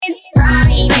It's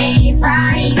Friday,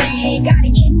 gotta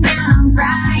get down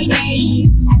Friday.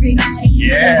 Everybody,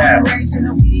 yeah. Work to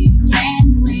the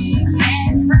weekend,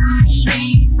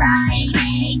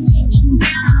 Friday, getting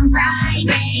down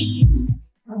Friday.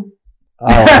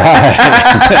 All right.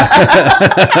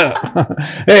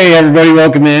 Hey, everybody,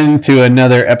 welcome in to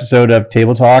another episode of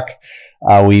Table Talk.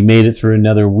 We made it through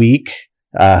another week.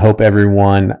 Hope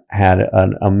everyone had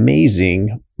an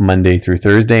amazing Monday through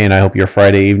Thursday, and I hope your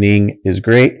Friday evening is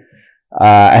great.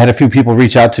 I had a few people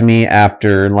reach out to me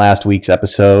after last week's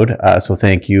episode, so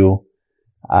thank you.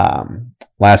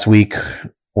 Last week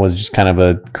was just kind of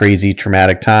a crazy,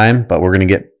 traumatic time, but we're going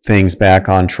to get things back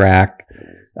on track.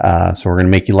 So we're going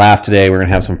to make you laugh today. We're going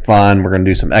to have some fun. We're going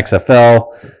to do some XFL.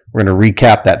 We're going to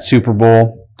recap that Super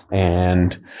Bowl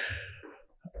and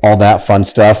all that fun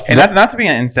stuff. And not to be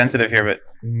insensitive here, but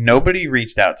nobody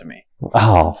reached out to me.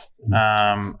 Oh,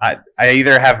 I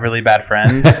either have really bad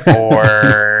friends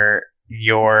or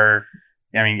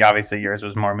obviously yours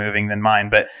was more moving than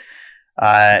mine, but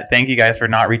thank you guys for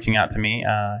not reaching out to me.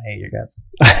 Hey, you guys.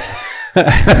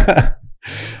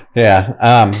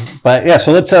 Yeah. But yeah,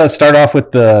 so let's start off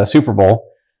with the Super Bowl.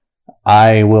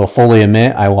 I will fully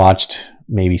admit I watched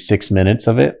maybe 6 minutes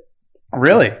of it.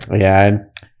 Really? Yeah.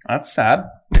 That's sad.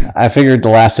 I figured the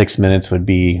last 6 minutes would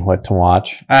be what to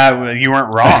watch. Well, you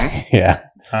weren't wrong. Yeah.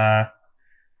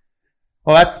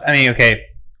 Well, okay.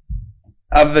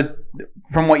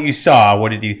 From what you saw, what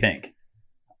did you think?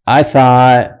 I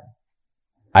thought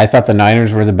the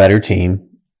Niners were the better team,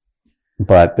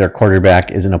 but their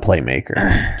quarterback isn't a playmaker.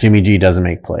 Jimmy G doesn't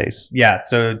make plays. Yeah,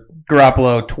 so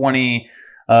Garoppolo, 20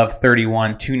 of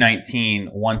 31, 219,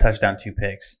 1 touchdown, 2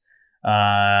 picks.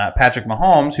 Patrick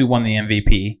Mahomes, who won the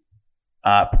MVP,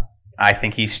 I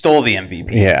think he stole the MVP.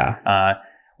 Yeah.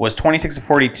 Was 26 of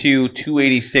 42,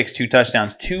 286, 2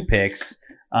 touchdowns, 2 picks.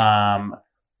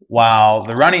 While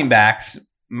the running backs,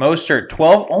 Mostert,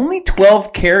 only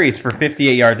 12 carries for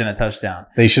 58 yards and a touchdown.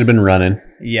 They should have been running.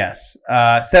 Yes.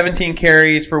 17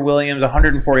 carries for Williams,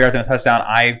 104 yards and a touchdown.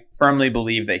 I firmly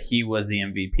believe that he was the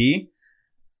MVP.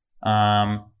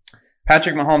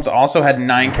 Patrick Mahomes also had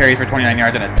 9 carries for 29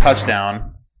 yards and a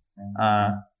touchdown.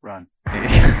 Run.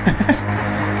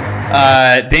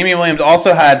 Damian Williams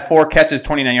also had 4 catches,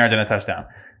 29 yards and a touchdown.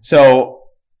 So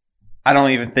I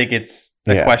don't even think it's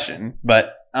a question,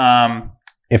 but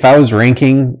if I was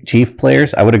ranking Chief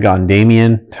players, I would have gone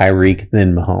Damian, Tyreek,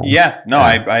 then Mahomes. Yeah, no,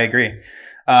 I agree.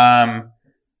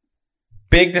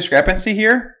 Big discrepancy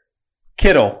here.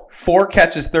 Kittle, 4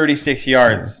 catches, 36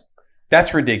 yards.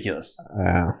 That's ridiculous.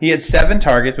 He had 7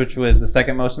 targets, which was the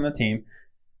second most on the team.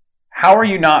 How are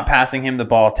you not passing him the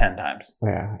ball 10 times?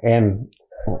 Yeah, and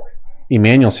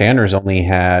Emmanuel Sanders only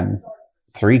had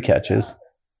 3 catches.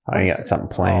 I got something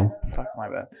playing. Oh, fuck, my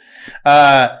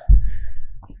bad.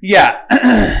 Yeah,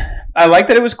 I like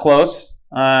that it was close.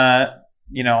 Going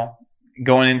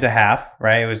into half,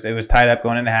 right? It was tied up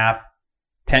going into half.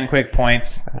 10 quick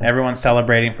points. Everyone's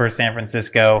celebrating for San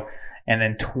Francisco, and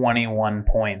then 21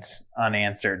 points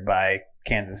unanswered by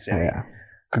Kansas City. Yeah.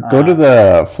 Go to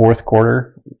the fourth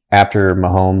quarter after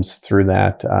Mahomes threw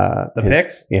that.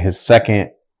 Picks? Yeah, his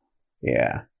second.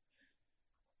 Yeah.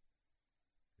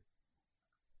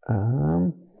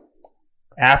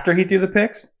 After he threw the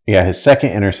picks? Yeah, his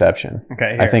second interception.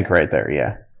 Okay, here. I think right there,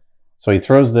 yeah. So he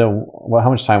throws how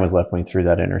much time was left when he threw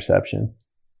that interception?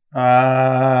 Hold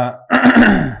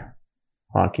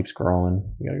on, keep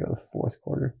scrolling. You got to go to the fourth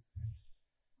quarter.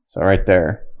 So right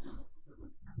there.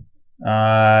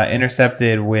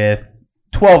 Intercepted with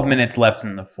 12 minutes left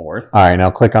in the fourth. All right, now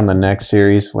click on the next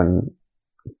series when...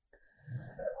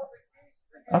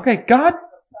 Okay, God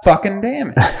fucking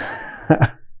damn it.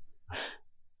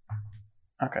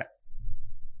 Okay.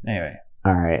 Anyway.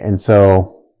 All right, and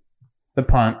so... The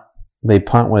punt. They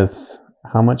punt with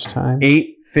how much time?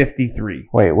 8:53.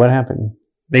 Wait, what happened?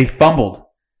 They fumbled.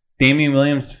 Damian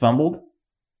Williams fumbled?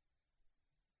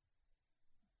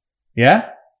 Yeah?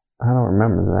 I don't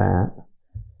remember that.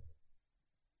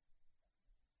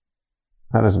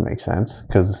 That doesn't make sense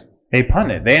because they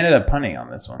punted. They ended up punting on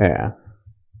this one. Yeah.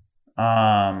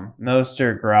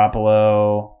 Mostert,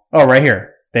 Garoppolo. Oh, right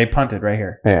here. They punted right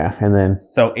here. Yeah, and then...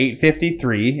 So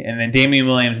 8:53, and then Damian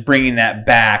Williams bringing that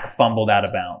back, fumbled out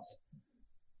of bounds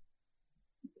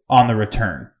on the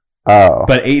return. Oh.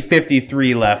 But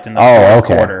 8:53 left in the fourth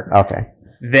quarter. Okay.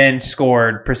 Then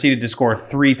proceeded to score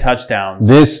 3 touchdowns.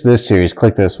 This series,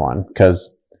 click this one,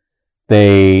 because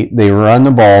they run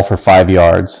the ball for 5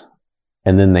 yards,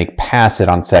 and then they pass it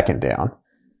on second down.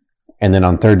 And then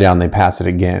on third down, they pass it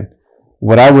again.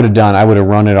 What I would have done, I would have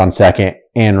run it on second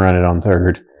and run it on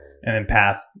third. And then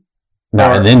pass.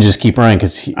 No, and then just keep running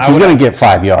because he's going to get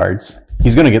 5 yards.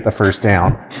 He's going to get the first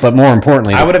down. But more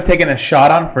importantly, I would have taken a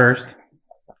shot on first,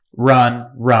 run,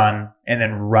 and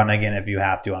then run again if you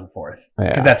have to on fourth.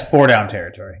 Because that's 4 down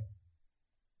territory.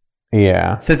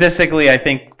 Yeah. Statistically, I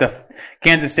think the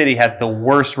Kansas City has the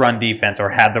worst run defense or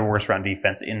had the worst run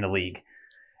defense in the league.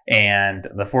 And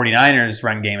the 49ers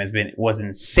run game was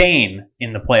insane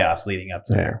in the playoffs leading up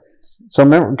to there. So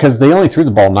remember, because they only threw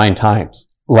the ball 9 times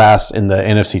last in the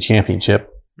NFC Championship.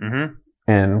 Mm-hmm.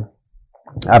 And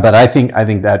but I think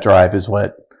that drive is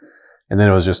what, and then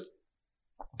it was just,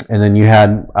 and then you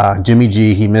had Jimmy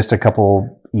G. He missed a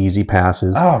couple easy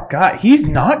passes. Oh God, he's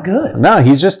not good. No,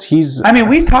 he's. I mean,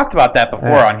 we've talked about that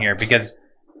before on here because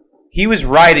he was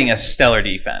riding a stellar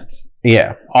defense.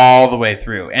 Yeah, all the way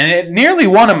through, and it nearly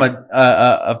won him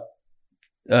a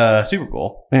Super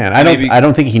Bowl. Man, I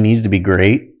don't think he needs to be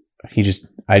great. I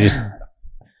just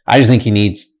think he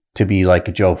needs to be like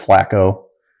a Joe Flacco,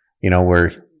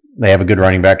 where they have a good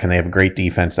running back and they have a great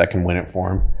defense that can win it for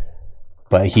him.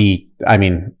 But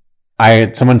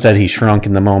someone said he shrunk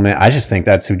in the moment. I just think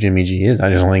that's who Jimmy G is. I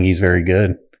just don't think he's very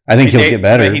good. I think he'll get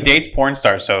better. But he dates porn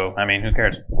stars, so I mean, who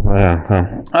cares?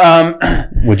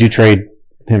 Would you trade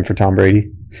him for Tom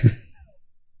Brady?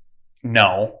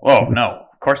 No. Oh no,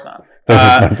 of course not.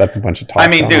 That's a bunch of talk. I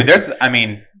mean, dude,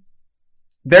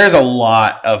 there's a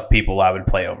lot of people I would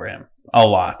play over him. A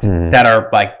lot that are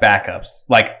like backups.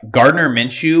 Like Gardner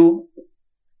Minshew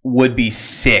would be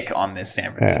sick on this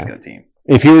San Francisco team.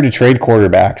 If you were to trade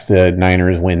quarterbacks, the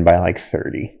Niners win by like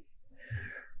 30.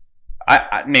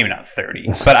 I maybe not 30,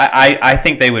 but I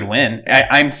think they would win.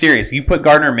 I'm serious. You put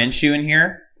Gardner Minshew in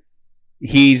here,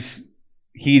 he's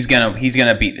gonna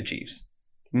beat the Chiefs,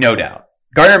 no doubt.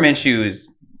 Gardner Minshew is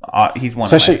he's one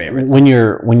of my favorites. When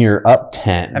you're up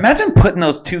 10. Imagine putting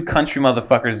those two country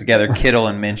motherfuckers together, Kittle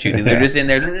and Minshew. They're just in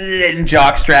there in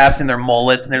jock straps and their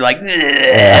mullets, and they're like,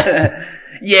 yeah,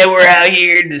 we're out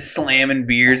here just slamming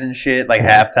beers and shit like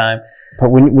halftime.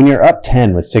 But when you're up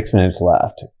 10 with 6 minutes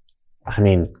left, I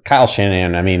mean, Kyle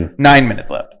Shanahan, 9 minutes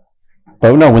left.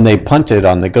 But no, when they punted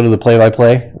go to the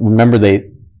play-by-play, remember they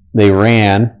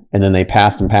ran and then they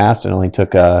passed and only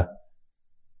took second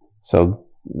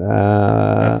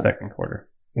quarter.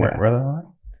 Where the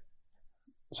hell?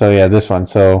 So yeah, this one.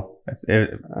 So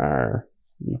you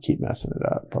keep messing it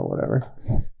up, but whatever.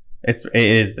 It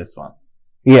is this one.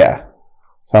 Yeah.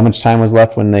 So how much time was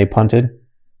left when they punted?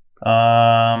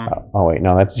 Oh wait,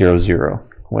 no, that's 0-0.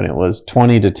 When it was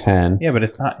 20-10. Yeah, but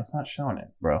it's not showing it,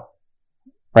 bro.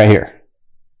 Right here.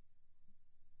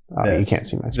 Oh, you can't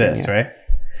see my screen. This, right?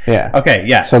 Yeah. Okay,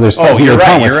 yeah. So there's you're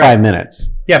right. You're 5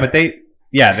 minutes. Yeah, but they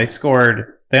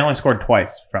scored. They only scored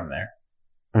twice from there.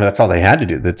 I mean, that's all they had to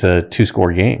do. That's a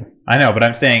 2-score game. I know, but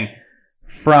I'm saying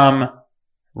from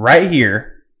right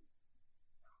here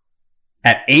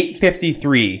at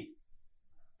 8:53,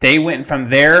 they went from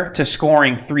there to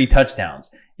scoring 3 touchdowns.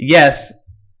 Yes,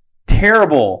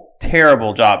 terrible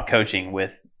job coaching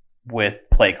with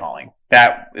play calling.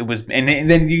 That it was, and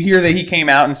then you hear that he came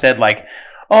out and said like,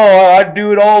 "Oh, I'd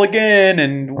do it all again,"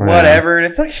 and whatever. And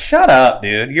it's like, shut up,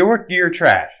 dude. You're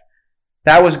trash.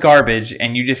 That was garbage,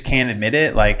 and you just can't admit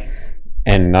it. Like,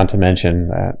 and not to mention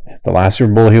that the last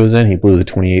Super Bowl he was in, he blew the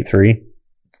 28-3.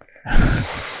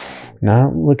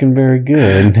 Not looking very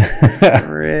good.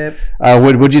 Rip.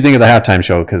 What'd you think of the halftime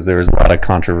show? Because there was a lot of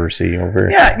controversy over.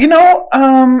 Yeah,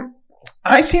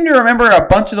 I seem to remember a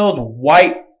bunch of those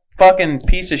white fucking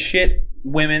piece of shit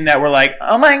women that were like,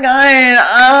 "Oh my god,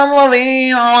 I'm loving,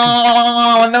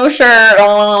 no shirt."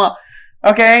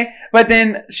 Okay, but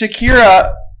then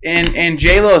Shakira and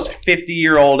J-Lo's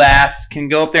 50-year-old ass can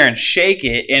go up there and shake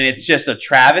it, and it's just a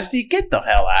travesty. Get the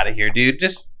hell out of here, dude.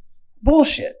 Just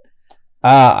bullshit.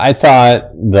 I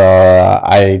thought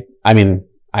I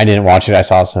didn't watch it. I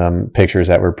saw some pictures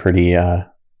that were pretty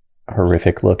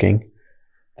horrific looking.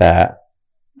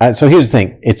 So here's the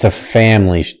thing: it's a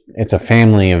family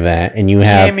event, and you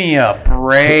have. Give me a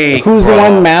break. Who's the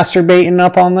one masturbating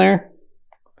up on there?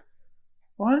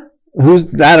 What?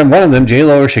 Who's that? One of them,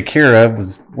 J-Lo or Shakira,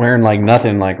 was wearing like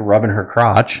nothing, like rubbing her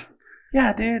crotch.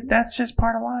 Yeah, dude, that's just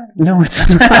part of life. No, it's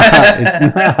not. It's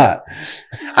not.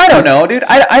 I don't know, dude.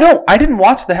 I didn't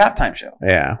watch the halftime show.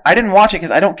 Yeah. I didn't watch it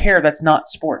because I don't care. That's not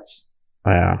sports.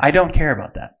 Yeah. I don't care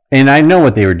about that. And I know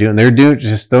what they were doing. They're doing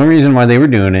just the only reason why they were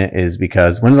doing it is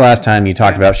because when's the last time you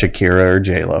talked about Shakira or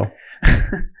J-Lo?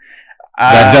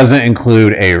 That doesn't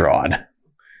include A-Rod.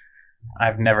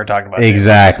 I've never talked about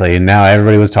exactly. And now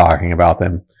everybody was talking about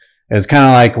them. It's kind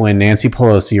of like when Nancy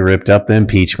Pelosi ripped up the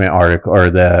impeachment article,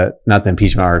 or not the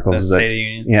impeachment articles. The State of the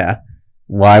Union. Yeah.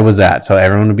 Why was that? So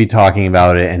everyone would be talking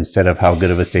about it instead of how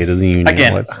good of a State of the Union it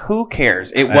Again, was. who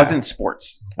cares? It wasn't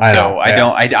sports. I know,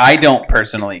 So I don't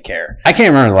personally care. I can't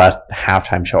remember the last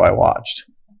halftime show I watched.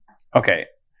 Okay.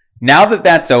 Now that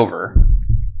that's over,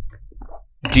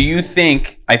 do you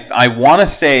think I want to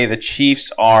say the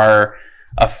Chiefs are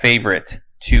a favorite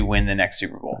to win the next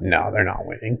Super Bowl? No, they're not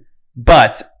winning.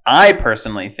 But I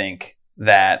personally think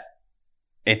that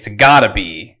it's got to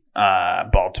be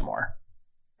Baltimore.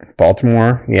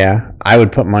 Baltimore, yeah. I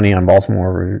would put money on Baltimore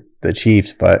over the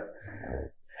Chiefs, but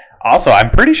Also, I'm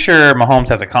pretty sure Mahomes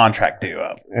has a contract due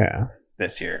up yeah.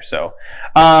 this year. So,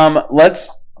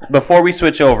 before we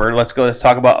switch over, let's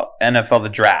talk about NFL the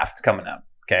draft coming up.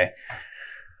 Okay.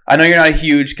 I know you're not a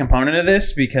huge component of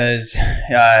this because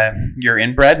you're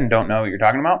inbred and don't know what you're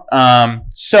talking about.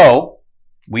 So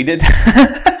we did.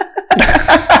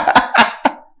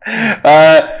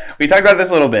 We talked about this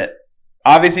a little bit.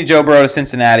 Obviously, Joe Burrow to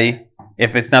Cincinnati.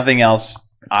 If it's nothing else,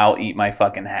 I'll eat my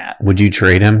fucking hat. Would you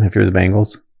trade him if you're the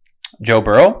Bengals? Joe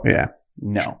Burrow? Yeah.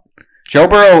 No. Joe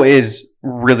Burrow is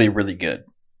really, really good.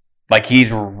 Like,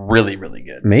 he's really, really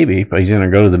good. Maybe, but he's going to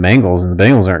go to the Bengals, and the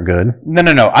Bengals aren't good.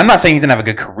 No. I'm not saying he's going to have a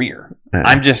good career. Yeah.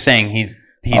 I'm just saying he's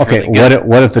okay, really good.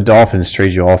 what if the Dolphins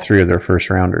trade you all three of their first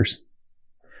rounders?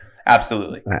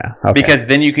 Absolutely. Yeah, okay. Because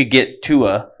then you could get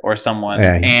Tua or someone,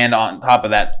 Yeah. and on top of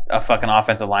that, a fucking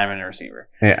offensive lineman and receiver.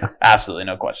 Yeah. Absolutely,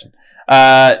 no question.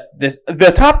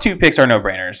 The top 2 picks are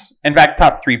no-brainers. In fact,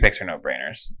 top 3 picks are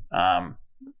no-brainers.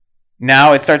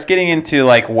 Now it starts getting into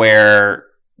like where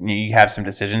you have some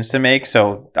decisions to make.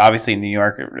 So obviously, New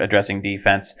York addressing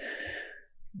defense.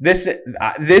 This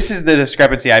is the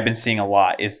discrepancy I've been seeing a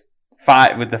lot. Is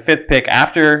with the 5th pick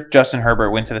after Justin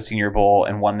Herbert went to the Senior Bowl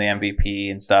and won the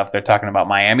MVP and stuff. They're talking about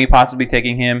Miami possibly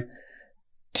taking him.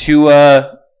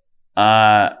 Tua.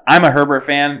 I'm a Herbert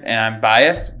fan and I'm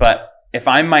biased, but if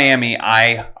I'm Miami,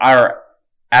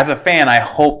 as a fan, I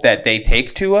hope that they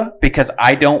take Tua because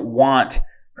I don't want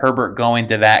Herbert going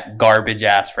to that garbage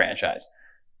ass franchise.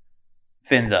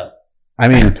 Fins up. I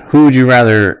mean, who would you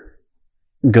rather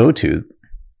go to?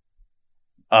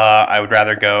 I would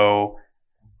rather go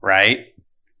right.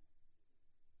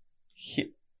 To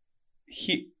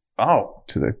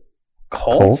the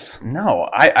Colts? No,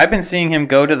 I've been seeing him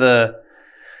go into the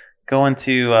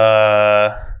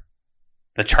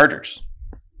Chargers.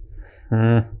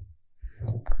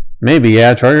 Maybe,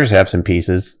 yeah. Chargers have some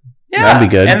pieces. Yeah, that'd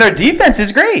be good. And their defense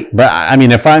is great. But I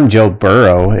mean, if I'm Joe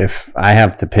Burrow, if I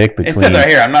have to pick between, It says right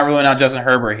here. I'm not ruling out Justin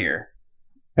Herbert here.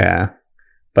 Yeah,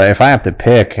 but if I have to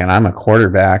pick and I'm a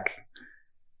quarterback,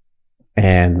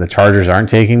 and the Chargers aren't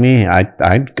taking me,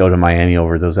 I'd go to Miami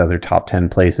over those other top 10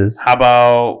 places. How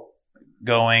about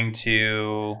going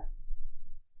to?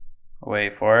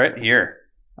 Wait for it here.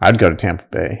 I'd go to Tampa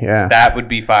Bay. Yeah, That would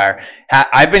be fire.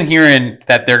 I've been hearing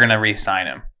that they're going to re-sign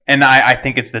him. And I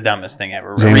think it's the dumbest thing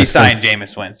ever. Re-sign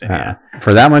Jameis Winston. Yeah.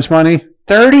 For that much money?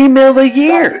 $30 million a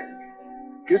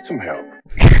year. Get some help.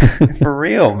 For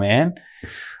real, man.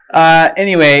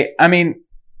 Anyway, I mean,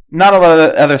 not a lot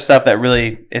of other stuff that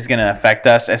really is going to affect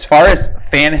us. As far as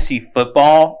fantasy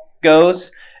football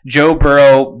goes, Joe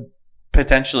Burrow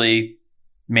potentially,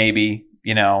 maybe,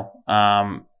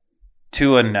 Tua,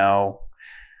 no.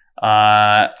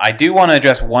 I do want to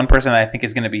address one person that I think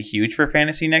is going to be huge for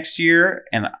fantasy next year,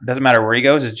 and it doesn't matter where he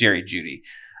goes, is Jerry Jeudy.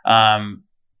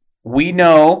 We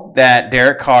know that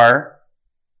Derek Carr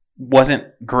wasn't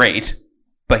great,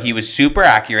 but he was super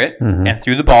accurate and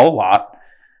threw the ball a lot.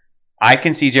 I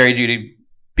can see Jerry Jeudy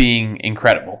being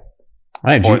incredible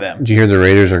for them. Did you hear the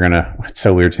Raiders are going to, it's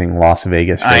so weird saying Las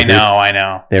Vegas Raiders. I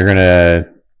know. They're going to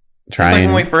try It's like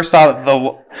when we first saw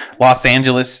the Los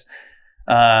Angeles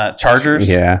Chargers.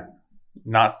 Yeah.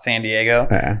 Not San Diego.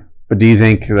 Yeah. But do you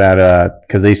think that,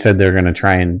 because they said they're going to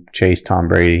try and chase Tom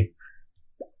Brady?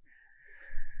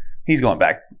 He's going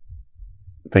back.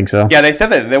 Think so? Yeah, they said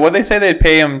that. What they say they'd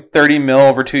pay him $30 million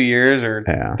over 2 years, or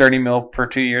 $30 million for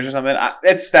 2 years, or something.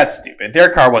 That's stupid.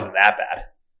 Derek Carr wasn't that bad.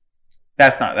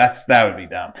 That would be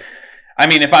dumb. I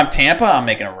mean, if I'm Tampa, I'm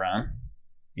making a run.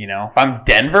 If I'm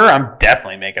Denver, I'm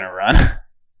definitely making a run.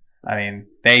 I mean,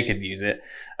 they could use it.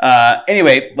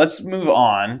 Anyway, let's move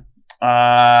on.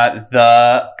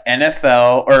 The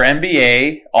NFL or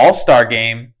NBA All-Star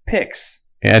Game picks.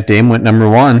 Yeah, Dame went number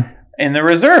 1. In the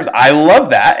reserves. I love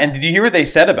that. And did you hear what they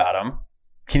said about him?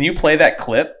 Can you play that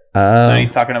clip when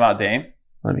he's talking about Dame?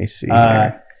 Let me see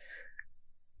here.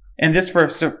 And just for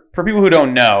people who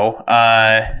don't know,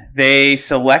 they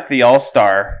select the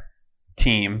All-Star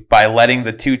team by letting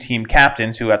the 2 team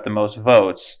captains who have the most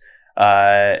votes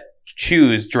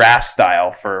choose draft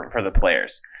style for the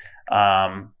players.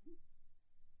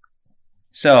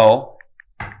 So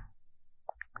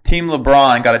Team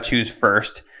LeBron got to choose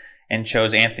first and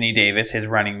chose Anthony Davis, his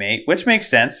running mate, which makes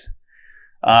sense.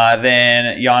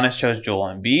 Then Giannis chose Joel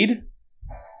Embiid.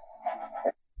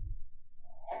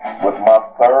 With my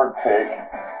third pick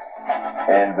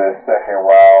in the second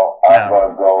round, I'm going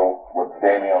to go with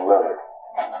Damian Lillard.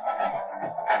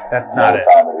 That's not it.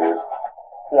 Time it is.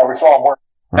 Yeah, we saw him work.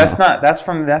 That's not. That's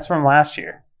from last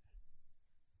year.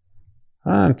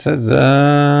 It says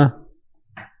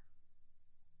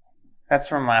That's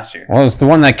from last year. well, it's the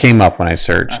one that came up when I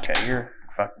searched. Okay, you're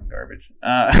fucking garbage.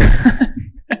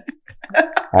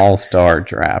 All-Star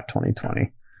Draft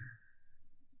 2020.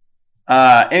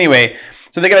 Anyway,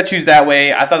 so they got to choose that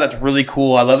way. I thought that's really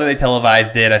cool. I love that they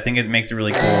televised it. I think it makes it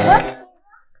really cool.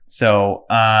 So,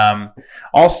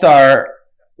 All-Star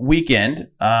Weekend.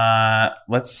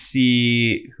 Let's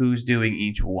see who's doing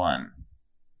each one.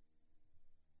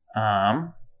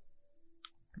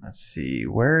 Let's see.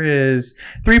 Where is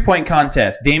 3-point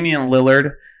contest? Damian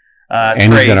Lillard. And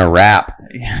he's going to rap.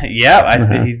 Yeah,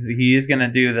 he is going to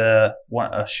do a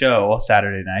show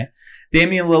Saturday night.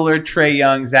 Damian Lillard, Trae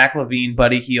Young, Zach LaVine,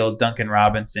 Buddy Hield, Duncan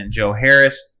Robinson, Joe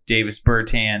Harris, Davis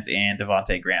Bertans, and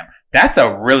Devontae Graham. That's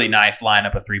a really nice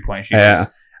lineup of 3-point shooters. Yeah.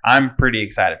 I'm pretty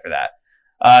excited for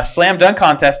that. Slam Dunk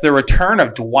Contest, the return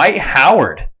of Dwight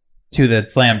Howard to the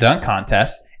Slam Dunk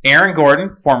Contest. Aaron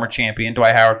Gordon, former champion.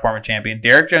 Dwight Howard, former champion.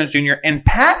 Derek Jones Jr. and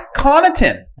Pat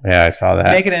Connaughton Yeah, I saw that.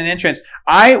 making an entrance.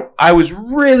 I was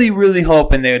really, really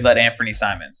hoping they would let Anthony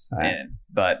Simons in.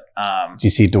 But did you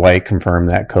see Dwight confirm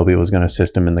that Kobe was going to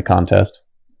assist him in the contest?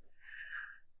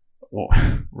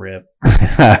 Rip. No.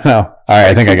 All right,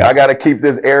 I think I got I got to keep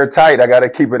this airtight. I got to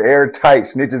keep it airtight.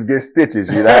 Snitches get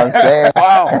stitches. You know what I'm saying?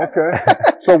 Wow. Okay.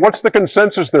 So what's the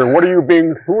consensus there? Who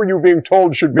are you being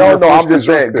told should be? No, your no. first I'm just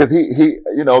resort saying because he,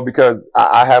 because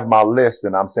I have my list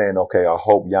and I'm saying, okay, I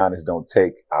hope Giannis don't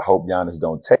take.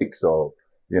 So,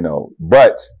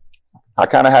 but I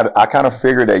kind of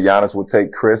figured that Giannis would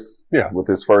take Chris with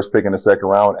his first pick in the second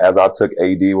round, as I took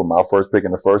AD with my first pick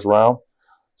in the first round.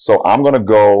 So I'm going to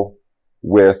go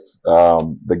with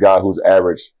the guy who's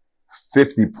averaged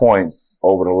 50 points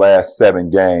over the last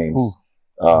 7 games.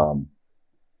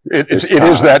 It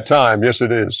is that time. Yes,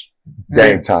 it is.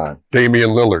 Dame time.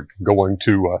 Damian Lillard going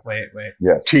to Wait.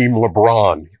 Yes. Team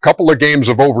LeBron. A couple of games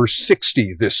of over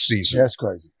 60 this season. That's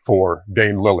crazy. For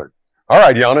Dame Lillard. All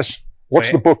right, Giannis. What's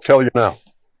the book tell you now?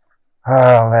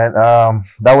 Oh man,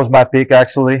 that was my pick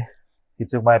actually. He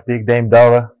took my pick, Dame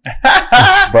Dollar.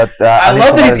 But I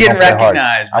love that he's getting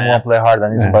recognized. I'm gonna play hard. I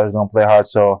need somebody who's gonna play hard.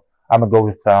 So I'm gonna go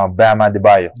with Bam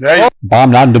Adebayo.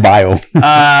 Bam Adebayo.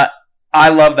 I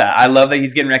love that. I love that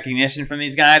he's getting recognition from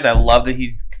these guys. I love that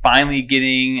he's finally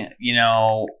getting,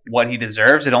 what he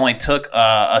deserves. It only took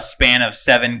a span of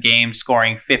 7 games,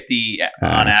 scoring 50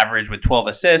 on average with 12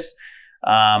 assists.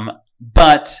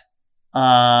 But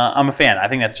I'm a fan. I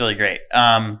think that's really great.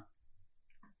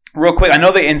 Real quick, I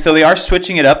know they are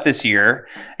switching it up this year.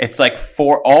 It's like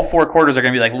all 4 quarters are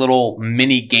going to be like little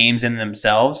mini games in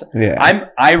themselves. Yeah.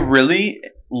 I really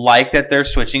like that they're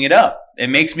switching it up. It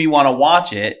makes me want to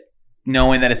watch it,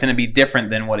 knowing that it's going to be different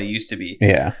than what it used to be.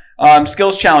 Yeah.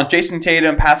 Skills challenge: Jason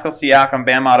Tatum, Pascal Siakam,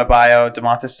 Bam Adebayo,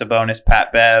 Domantas Sabonis,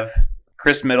 Pat Bev,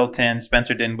 Chris Middleton,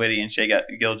 Spencer Dinwiddie, and Shai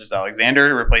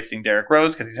Gilgeous-Alexander, replacing Derrick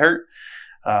Rose because he's hurt.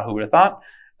 Who would have thought?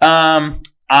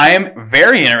 I am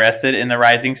very interested in the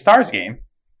Rising Stars game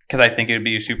because I think it would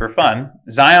be super fun.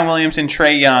 Zion Williamson,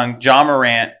 Trae Young, Ja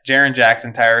Morant, Jaren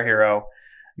Jackson, Tyler Hero,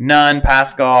 Nunn,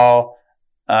 Pascal,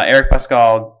 Eric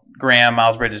Pascal, Graham,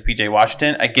 Miles Bridges, PJ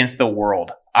Washington against the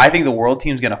World. I think the World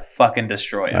team's going to fucking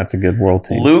destroy it. That's a good World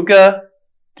team. Luka,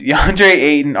 DeAndre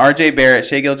Ayton, RJ Barrett,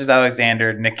 Shai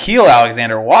Gilgeous-Alexander, Nickeil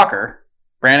Alexander-Walker,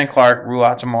 Brandon Clark, Rui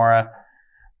Hachimura,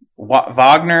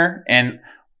 Wagner, and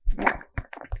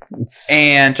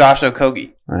Josh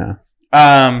Okogie. Yeah.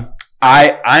 I'm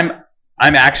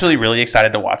actually really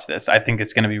excited to watch this. I think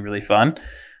it's going to be really fun.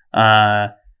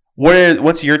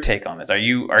 What's your take on this? Are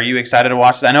you excited to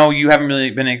watch this? I know you haven't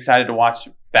really been excited to watch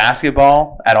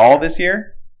basketball at all this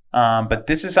year, but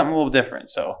this is something a little different.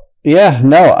 So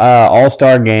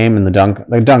All-Star game and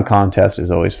the dunk contest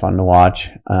is always fun to watch.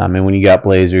 And when you got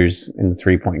Blazers in the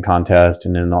 3-point contest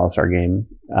and in the All-Star game,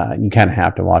 you kind of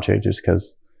have to watch it just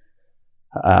because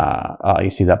you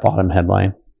see that bottom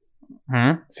headline.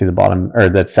 See the bottom or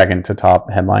that second to top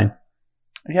headline.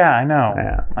 Yeah, I know.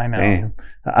 Yeah, I know.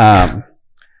 Damn.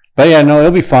 But yeah, no,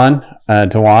 it'll be fun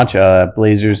to watch.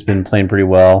 Blazers been playing pretty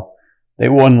well. They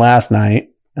won last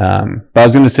night. But I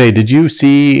was going to say, did you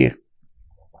see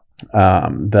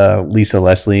the Lisa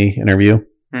Leslie interview?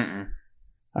 Mm-mm.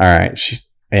 All right.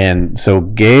 And so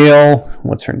Gail,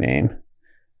 what's her name?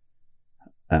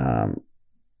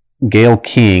 Gayle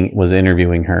King was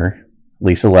interviewing her.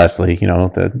 Lisa Leslie,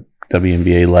 the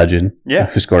WNBA legend,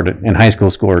 who scored in high school,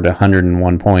 scored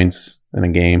 101 points in a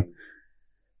game.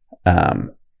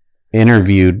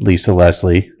 Interviewed Lisa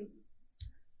Leslie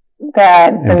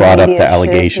that and brought up the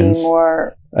allegations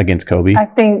against Kobe. I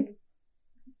think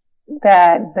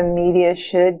that the media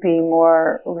should be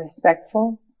more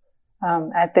respectful.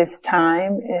 At this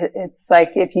time, it's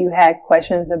like if you had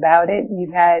questions about it,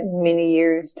 you've had many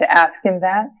years to ask him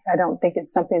that. I don't think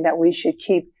it's something that we should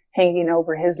keep hanging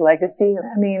over his legacy.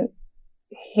 I mean,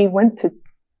 it went to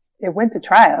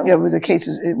trial. Yeah,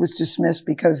 it was dismissed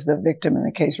because the victim in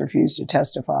the case refused to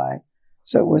testify.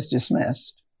 So it was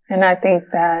dismissed. And I think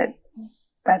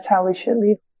that's how we should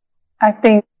leave. I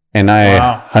think. And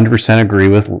I 100% agree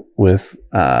with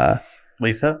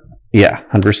Lisa. Yeah,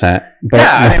 100%. But,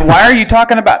 I mean, why are you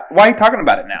talking about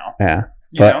it now? Yeah.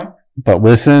 You know? But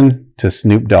listen to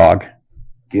Snoop Dogg.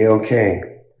 Gayle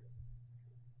King.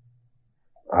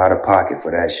 Out of pocket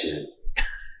for that shit.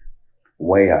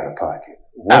 Way out of pocket.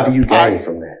 What do you gain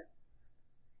from that?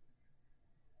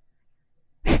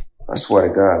 I swear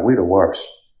to God, we the worst.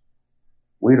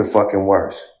 We the fucking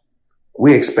worst.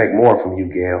 We expect more from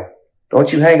you, Gayle.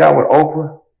 Don't you hang out with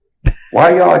Oprah?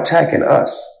 Why y'all attacking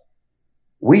us?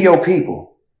 We your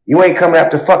people. You ain't coming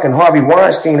after fucking Harvey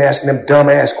Weinstein asking them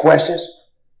dumbass questions.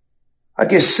 I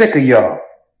get sick of y'all.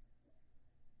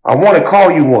 I want to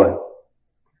call you one.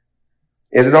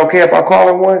 Is it okay if I call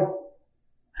him one?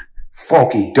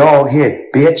 Funky dog head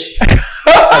bitch.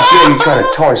 I dare you trying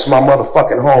to tarnish my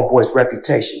motherfucking homeboy's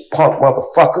reputation, punk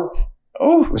motherfucker.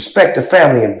 Ooh. Respect the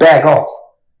family and back off,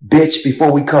 bitch,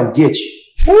 before we come get you.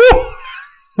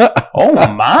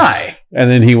 Oh my. And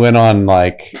then he went on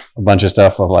like a bunch of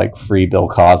stuff of like free Bill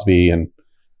Cosby and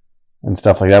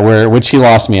stuff like that, which he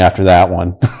lost me after that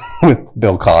one with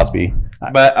Bill Cosby.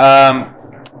 But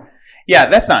yeah,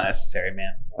 that's not necessary,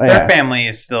 man. Their family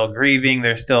is still grieving.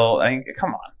 They're still,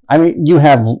 come on. I mean, you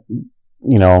have,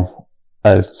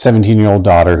 a 17-year-old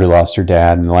daughter who lost her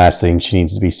dad, and the last thing she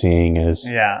needs to be seeing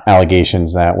is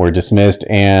allegations that were dismissed,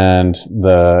 and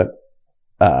the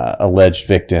alleged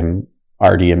victim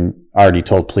already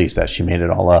told police that she made it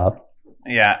all up.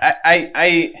 Yeah,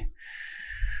 I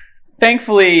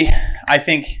thankfully, I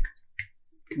think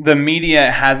the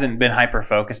media hasn't been hyper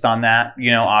focused on that,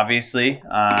 obviously.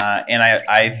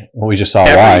 And we just saw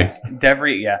why.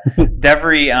 Devry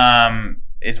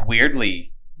is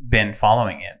weirdly been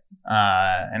following it.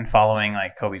 And following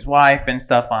like Kobe's wife and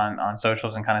stuff on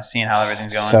socials and kind of seeing how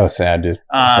everything's going. So sad, dude.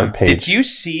 Did you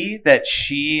see that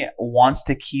she wants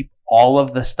to keep all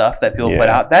of the stuff that people put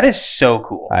out? That is so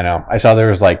cool. I know. I saw there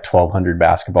was like 1,200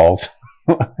 basketballs.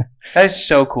 That is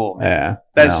so cool, man. Yeah.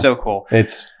 That is so cool.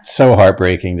 It's so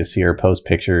heartbreaking to see her post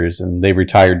pictures, and they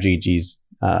retired Gigi's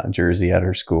jersey at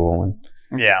her school. And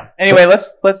yeah. Anyway,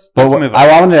 let's move on. I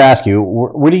wanted to ask you,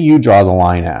 where do you draw the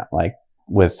line at, like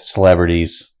with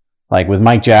celebrities? Like with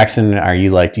Mike Jackson, are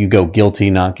you like, do you go guilty,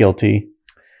 not guilty?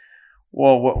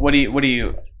 Well, what do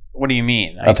you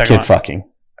mean? Of kid fucking.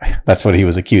 That's what he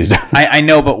was accused of. I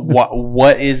know, but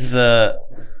what's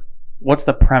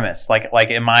the premise? Like,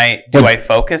 do I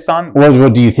focus on?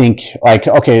 What do you think? Like,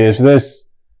 okay, if this,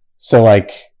 so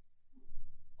like,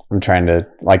 I'm trying to,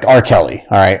 like R. Kelly.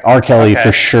 All right. R. Kelly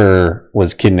for sure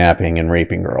was kidnapping and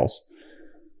raping girls.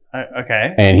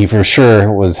 Okay. And he for sure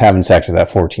was having sex with that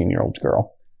 14-year-old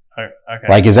girl. Okay.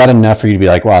 Like, is that enough for you to be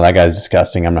like, wow, that guy's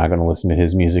disgusting, I'm not going to listen to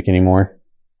his music anymore?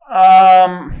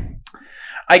 I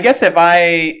guess if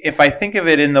I think of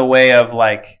it in the way of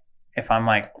like, if I'm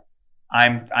like,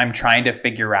 I'm trying to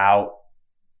figure out,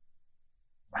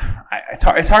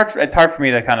 it's hard for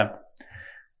me to kind of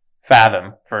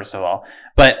fathom, first of all.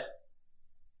 But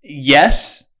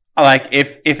yes, like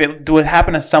if it would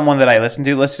happen to someone that I listen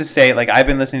to, let's just say like I've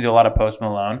been listening to a lot of Post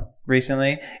Malone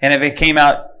recently, and if it came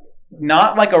out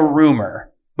not like a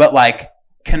rumor, but like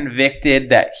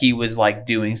convicted that he was like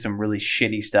doing some really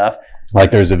shitty stuff.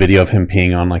 Like there's a video of him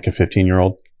peeing on like a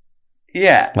 15-year-old.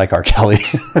 Yeah. Like R. Kelly.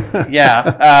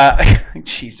 Yeah.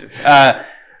 Jesus.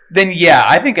 Then yeah,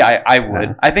 I think I would.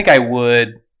 Yeah. I think I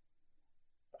would.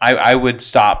 I would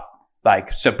stop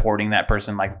like supporting that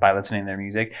person like by listening to their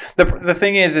music. The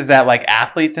thing is that like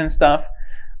athletes and stuff,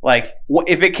 like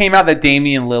if it came out that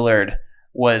Damian Lillard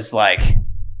was like,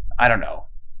 I don't know,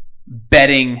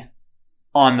 betting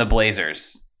on the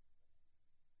Blazers,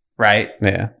 right?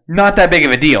 Yeah. Not that big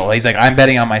of a deal. He's like, I'm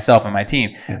betting on myself and my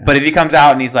team. Yeah. But if he comes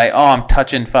out and he's like, oh, I'm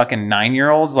touching fucking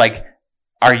 9-year-olds, like,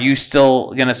 are you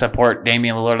still going to support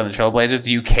Damian Lillard and the Trailblazers?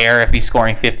 Do you care if he's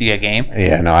scoring 50 a game?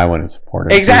 Yeah, no, I wouldn't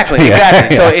support him. Exactly.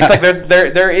 So it's like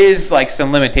there is like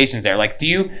some limitations there. Like, do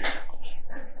you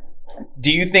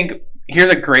think here's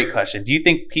a great question. Do you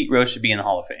think Pete Rose should be in the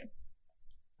Hall of Fame?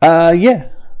 Yeah,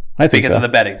 I think Because so. of the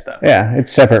betting stuff. Yeah,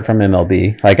 it's separate from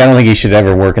MLB. Like, I don't think he should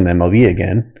ever work in the MLB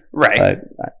again. Right.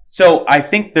 But So I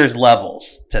think there's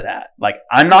levels to that. Like,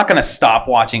 I'm not going to stop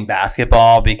watching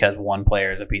basketball because one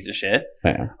player is a piece of shit.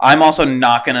 yeah. I'm also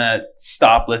not going to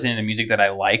stop listening to music that I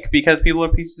like because people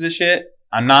are pieces of shit.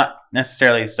 I'm not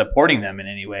necessarily supporting them in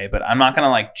any way, but I'm not going to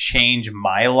like change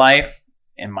my life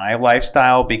and my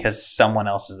lifestyle because someone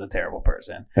else is a terrible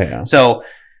person. Yeah. So,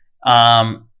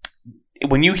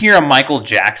 when you hear a Michael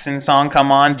Jackson song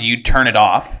come on, do you turn it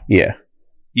off? Yeah.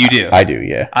 You do. I do,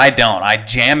 yeah. I don't. I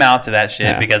jam out to that shit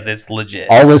Yeah. because it's legit.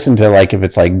 I'll listen to like if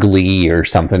it's like Glee or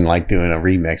something like doing a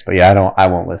remix, but yeah, I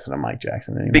won't listen to Mike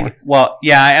Jackson anymore. Well,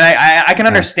 yeah, and I can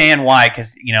understand why,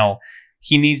 because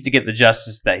he needs to get the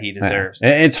justice that he deserves.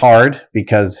 Yeah. It's hard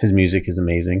because his music is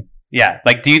amazing. Yeah,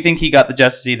 like, do you think he got the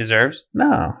justice he deserves?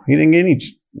 No, he didn't get any.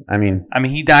 I mean,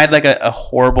 he died like a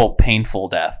horrible, painful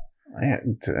death.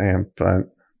 but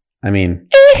I mean,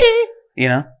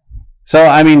 So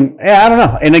I mean, yeah, I don't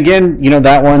know. And again,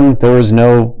 that one there was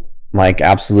no like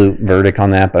absolute verdict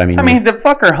on that, but I mean, the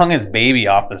fucker hung his baby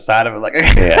off the side of it. Like,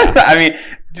 yeah.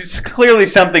 just clearly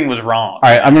something was wrong. All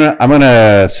right, I'm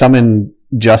gonna summon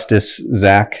Justice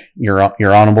Zach, your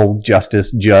honorable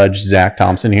Justice Judge Zach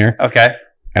Thompson here. Okay.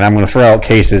 And I'm gonna throw out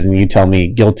cases, and you tell me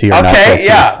guilty or not guilty. Okay,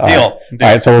 yeah, All deal. Right.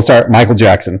 All right, so we'll start. Michael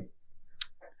Jackson.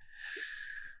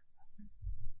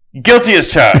 Guilty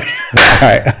as charged. All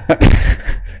right.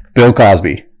 Bill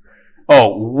Cosby.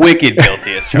 Oh, wicked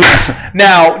guilty as charged.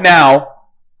 Now,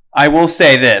 I will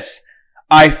say this.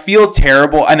 I feel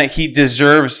terrible, and he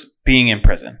deserves being in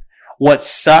prison. What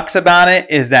sucks about it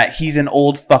is that he's an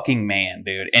old fucking man,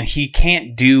 dude, and he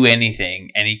can't do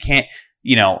anything, and he can't,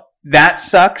 that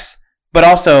sucks, but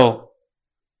also,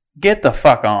 get the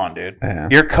fuck on, dude. Yeah.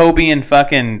 You're Kobe and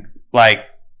fucking, like,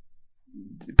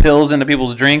 pills into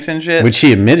people's drinks and shit. Which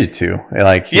he admitted to.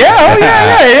 Like, yeah.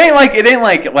 It ain't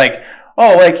like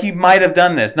oh, like he might have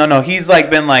done this. No, he's like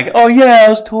been like, oh yeah, I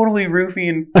was totally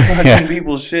roofing fucking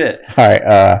people's shit. All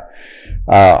right,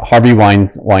 Harvey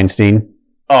Weinstein.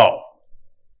 Oh,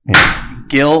 yeah.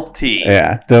 Guilty.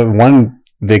 Yeah, the one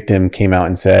victim came out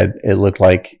and said it looked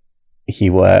like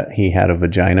he had a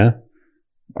vagina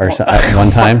or something at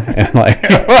one time, and like,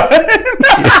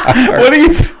 what are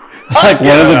you? Like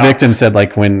one of the victims said,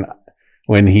 like when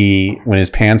his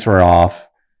pants were off,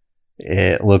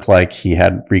 it looked like he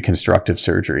had reconstructive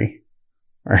surgery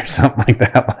or something like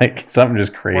that. Like something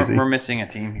just crazy. We're missing a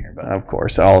team here, but of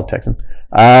course, I'll text him.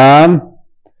 Yeah,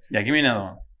 give me another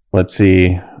one. Let's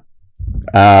see.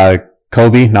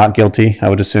 Kobe, not guilty, I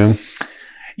would assume.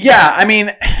 Yeah,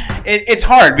 it's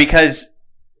hard because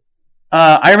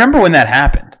I remember when that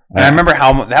happened. And I remember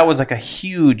how that was like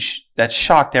that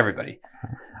shocked everybody.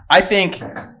 I think,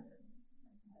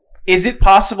 is it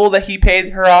possible that he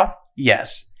paid her off?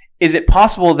 Yes. Is it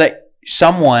possible that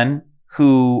someone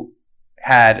who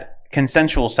had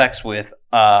consensual sex with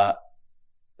a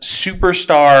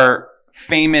superstar,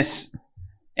 famous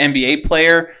NBA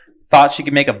player thought she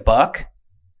could make a buck?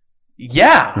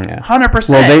 Yeah, 100%.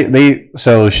 Well,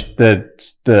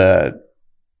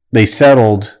 they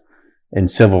settled in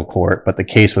civil court, but the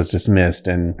case was dismissed,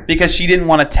 and because she didn't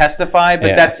want to testify.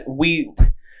 But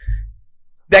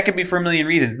that could be for a million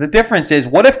reasons. The difference is,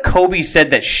 what if Kobe said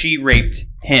that she raped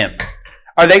him?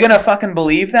 Are they gonna fucking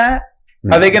believe that?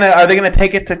 No. Are they gonna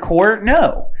take it to court?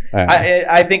 No.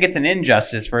 I think it's an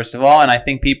injustice, first of all, and I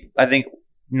think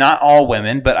not all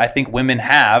women, but I think women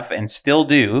have and still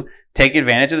do take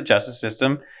advantage of the justice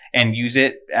system and use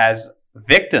it as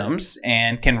victims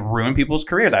and can ruin people's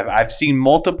careers. I've seen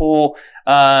multiple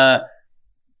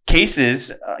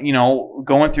cases,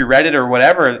 going through Reddit or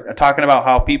whatever, talking about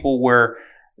how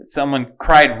someone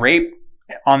cried rape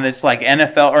on this like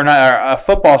NFL or not, a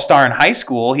football star in high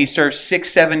school. He served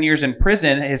 6-7 years in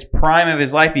prison. His prime of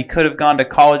his life, he could have gone to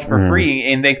college for free,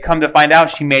 and they come to find out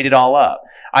she made it all up.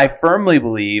 I firmly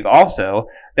believe also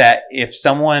that if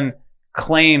someone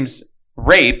claims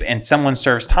rape and someone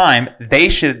serves time,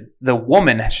 the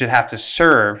woman should have to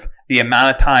serve the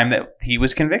amount of time that he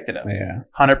was convicted of. Yeah,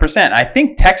 100%. I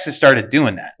think Texas started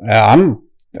doing that.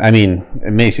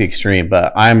 It makes it extreme,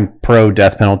 but I'm pro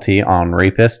death penalty on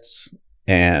rapists.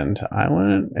 And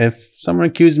if someone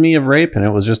accused me of rape and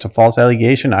it was just a false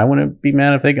allegation, I wouldn't be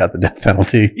mad if they got the death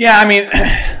penalty. Yeah,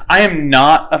 I am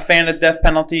not a fan of death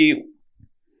penalty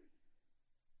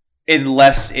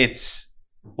unless it's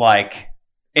like,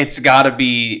 it's got to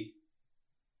be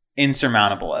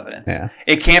insurmountable evidence. Yeah.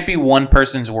 It can't be one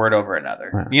person's word over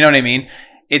another. Yeah. You know what I mean?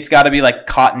 It's got to be like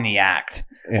caught in the act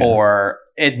or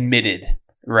admitted.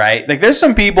 right? Like there's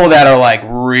some people that are like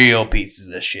real pieces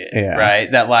of shit, Yeah.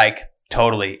 right? That like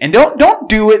totally, and don't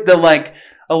do it the like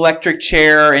electric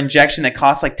chair injection that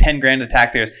costs like 10 grand to the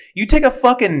taxpayers. You take a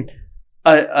fucking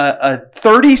a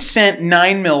 30-cent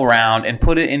 9mm round and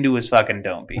put it into his fucking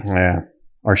dome piece. Yeah.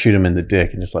 Or shoot him in the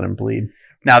dick and just let him bleed.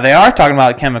 Now they are talking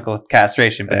about chemical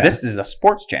castration, but Yeah. this is a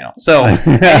sports channel. So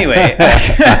anyway,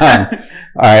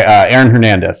 All right, Aaron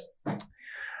Hernandez.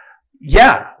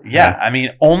 yeah. I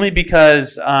mean, only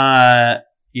because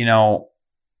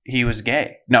he was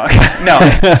gay. No,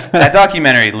 that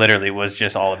documentary literally was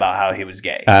just all about how he was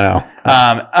gay. I know.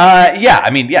 Yeah.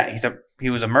 I mean, yeah, he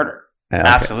was a murderer. Yeah, okay.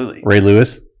 Absolutely. Ray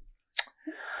Lewis.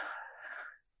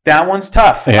 That one's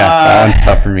tough. Yeah, that one's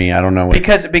tough for me. I don't know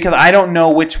because I don't know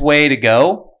which way to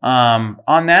go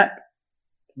on that,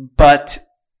 but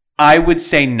I would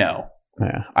say no.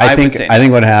 Yeah, I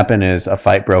think what happened is a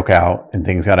fight broke out and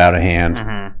things got out of hand,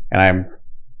 Mm-hmm. and I'm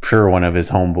sure one of his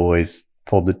homeboys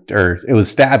pulled it was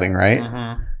stabbing, right?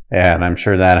 Mm-hmm. Yeah, and I'm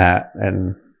sure that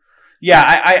and yeah,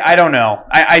 I don't know.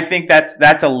 I think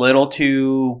that's a little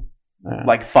too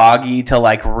like foggy to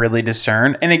like really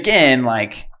discern. And again,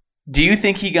 like, do you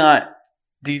think he got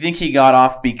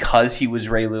off because he was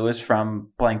Ray Lewis from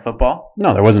playing football?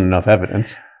 No, there wasn't enough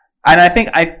evidence. And I think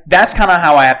that's kind of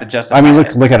how I have to justify. I mean,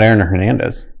 it. look at Aaron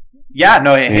Hernandez. Yeah,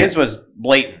 no, his was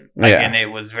blatant, Yeah. and it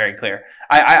was very clear.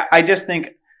 I just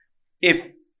think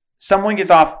if someone gets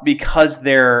off because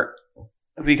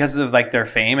of like their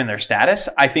fame and their status,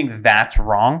 I think that's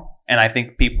wrong, and I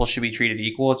think people should be treated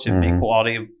equal. It should be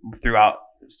equality throughout.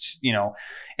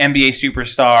 NBA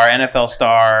superstar, NFL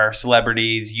star,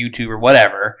 celebrities, YouTuber,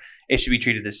 whatever. It should be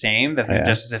treated the same. The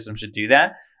justice system should do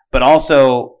that, but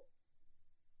also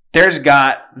they've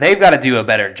got to do a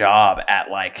better job at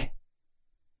like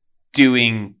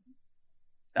doing,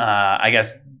 I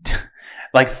guess,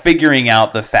 like figuring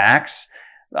out the facts.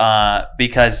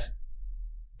 Because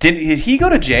did he go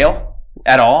to jail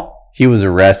at all? He was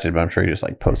arrested, but I'm sure he just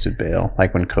like posted bail,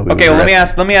 like when Kobe. Okay, was well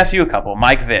arrested. let me ask you a couple.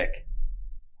 Mike Vick.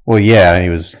 Well, yeah, he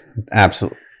was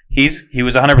absolutely. He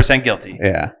was 100% guilty.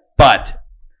 Yeah. But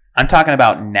I'm talking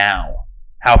about now,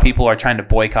 how people are trying to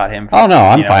boycott him. Oh no,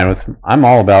 I'm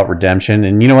all about redemption,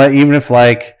 and you know what? Even if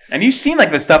like, and you've seen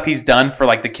like the stuff he's done for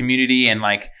like the community and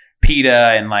like PETA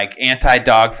and like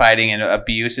anti-dog fighting and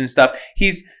abuse and stuff.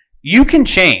 You can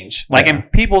change, like,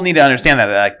 and people need to understand that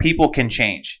like people can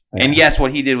change. Yeah. And yes,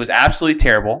 what he did was absolutely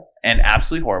terrible and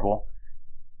absolutely horrible,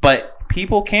 but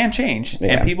people can change,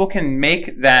 and people can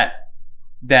make that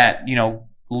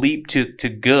leap to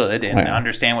good and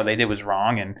understand what they did was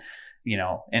wrong, and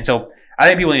and so I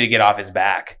think people need to get off his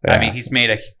back. I mean, he's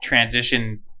made a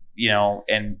transition,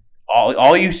 and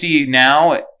all you see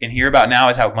now and hear about now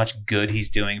is how much good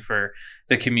he's doing for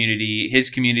the community,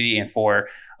 his community, and for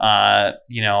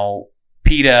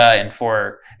PETA, and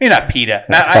for maybe not PETA.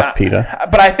 Fuck PETA.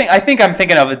 But I think I'm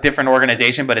thinking of a different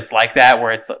organization, but it's like that,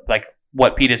 where it's like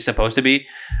what PETA is supposed to be.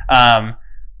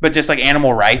 But just like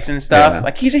animal rights and stuff,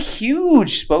 like he's a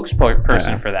huge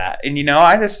spokesperson for that. And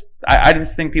I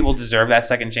just think people deserve that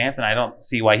second chance, and I don't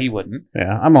see why he wouldn't.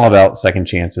 Yeah, I'm all about second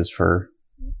chances for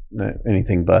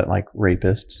anything but like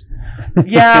rapists.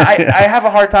 Yeah, I have a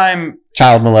hard time.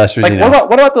 Child molesters. Like,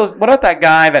 what about that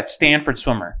guy, that Stanford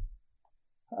swimmer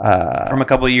from a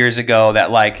couple of years ago, that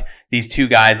like these two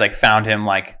guys like found him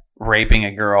like raping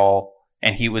a girl,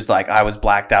 and he was like, I was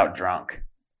blacked out drunk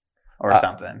or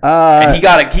something, and he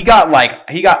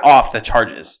got off the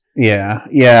charges. Yeah.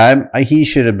 He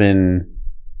should have been.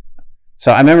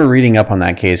 So I remember reading up on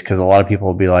that case because a lot of people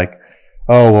would be like,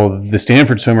 oh, well, the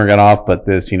Stanford swimmer got off, but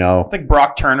this, it's like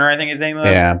Brock Turner, I think his name was.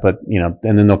 Yeah, but and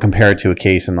then they'll compare it to a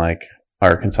case in like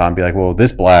Arkansas and be like, well,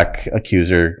 this black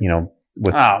accuser,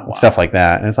 with stuff like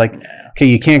that, and it's like, okay,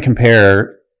 you can't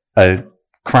compare a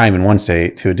crime in one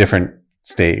state to a different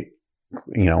state,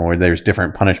 where there's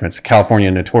different punishments. California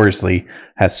notoriously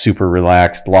has super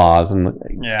relaxed laws, and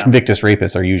convictus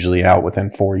rapists are usually out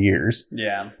within 4 years.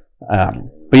 Yeah.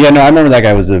 But yeah, no, I remember that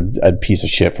guy was a piece of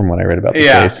shit from what I read about the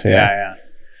case. Yeah.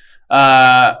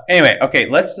 Anyway, okay,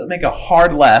 let's make a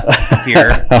hard left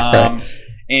here.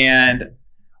 And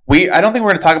I don't think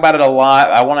we're going to talk about it a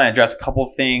lot. I want to address a couple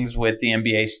of things with the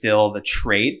NBA still, the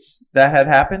trades that had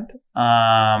happened.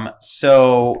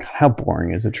 So God, how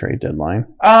boring is a trade deadline?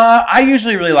 I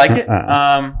usually really like it.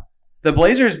 The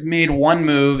Blazers made one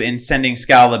move in sending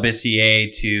Skal Labissiere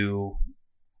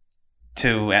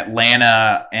to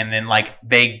Atlanta, and then like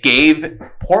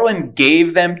Portland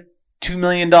gave them $2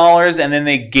 million, and then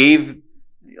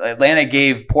Atlanta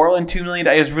gave Portland $2 million.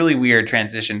 It was really weird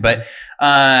transition, but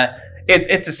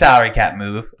It's a salary cap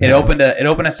move. It opened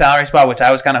a salary spot, which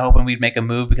I was kind of hoping we'd make a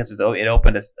move because it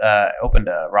opened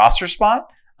a roster spot,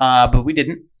 but we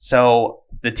didn't. So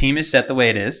the team is set the way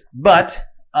it is. But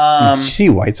did you see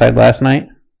Whiteside last night?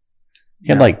 He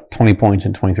had like 20 points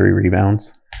and 23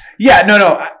 rebounds. Yeah,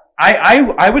 no.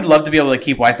 I would love to be able to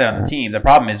keep Whiteside on the team. The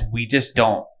problem is we just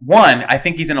don't. One, I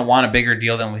think he's going to want a bigger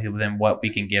deal than what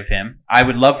we can give him. I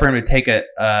would love for him to take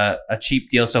a cheap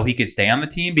deal so he could stay on the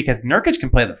team because Nurkic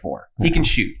can play the 4. He can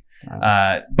shoot.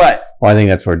 But I think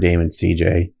that's where Dame and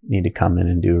CJ need to come in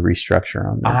and do a restructure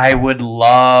on that. I would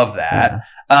love that.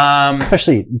 Yeah.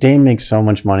 Especially Dame makes so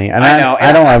much money, and I know.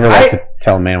 I don't ever like to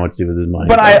tell a man what to do with his money.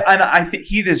 But I think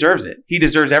he deserves it. He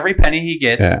deserves every penny he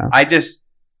gets. Yeah.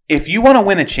 If you want to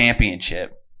win a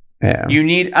championship, you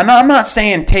need. I'm not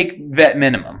saying take vet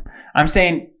minimum. I'm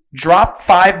saying drop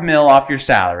 $5 million off your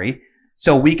salary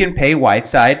so we can pay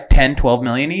Whiteside $10, $12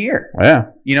 million a year. Yeah,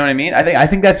 you know what I mean. I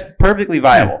think that's perfectly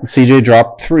viable. Yeah. CJ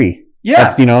dropped 3. Yeah,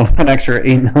 that's an extra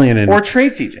 $8 million. Or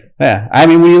trade CJ. Yeah, I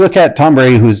mean when you look at Tom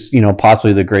Brady, who's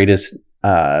possibly the greatest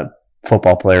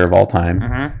football player of all time.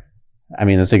 Mm-hmm. I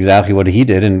mean, that's exactly what he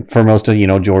did. And for most of,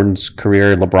 Jordan's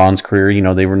career, LeBron's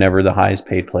career, they were never the highest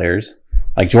paid players.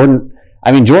 Like Jordan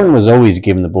was always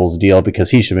given the Bulls deal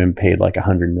because he should have been paid like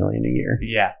 $100 million a year.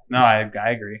 Yeah, no, I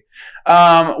agree.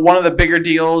 One of the bigger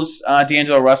deals,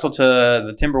 D'Angelo Russell to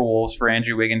the Timberwolves for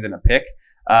Andrew Wiggins and a pick.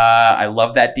 I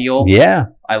love that deal. Yeah.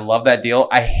 I love that deal.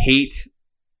 I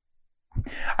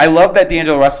love that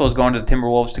D'Angelo Russell is going to the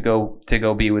Timberwolves to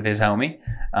go be with his homie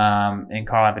in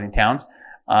Karl Anthony Towns.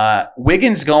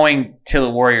 Wiggins going to the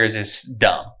Warriors is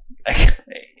dumb.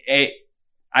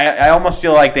 I almost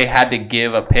feel like they had to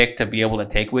give a pick to be able to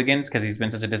take Wiggins because he's been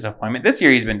such a disappointment. This year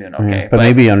he's been doing okay. But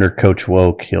maybe under Coach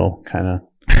Woke he'll kind of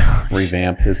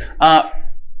revamp his...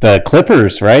 the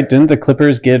Clippers, right? Didn't the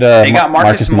Clippers get they got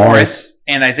Marcus Morris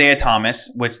and Isaiah Thomas,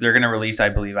 which they're going to release, I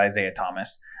believe, Isaiah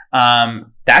Thomas.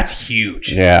 That's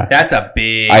huge. Yeah. That's a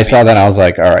big... I saw that and I was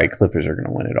like, all right, Clippers are going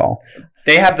to win it all.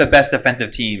 They have the best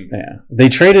defensive team. Yeah, they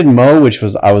traded Mo, which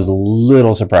I was a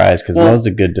little surprised because Mo's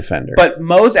a good defender. But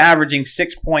Mo's averaging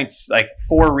 6 points, like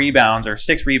 4 rebounds or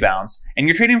 6 rebounds, and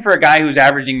you're trading for a guy who's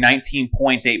averaging 19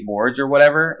 points, 8 boards or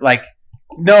whatever. Like,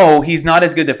 no, he's not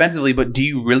as good defensively. But do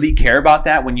you really care about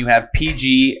that when you have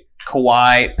PG,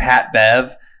 Kawhi, Pat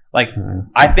Bev? Like,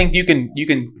 I think you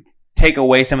can take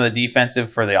away some of the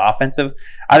defensive for the offensive.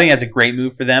 I think that's a great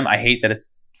move for them. I hate that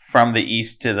it's from the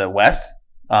East to the West.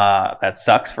 That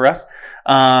sucks for us.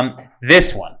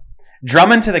 This one,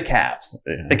 Drummond to the Cavs.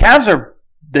 Yeah. The Cavs are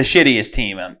the shittiest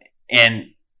team, and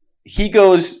he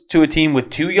goes to a team with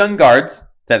 2 young guards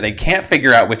that they can't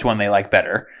figure out which one they like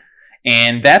better,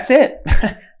 and that's it.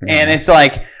 And it's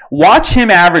like, watch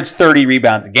him average 30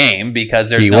 rebounds a game because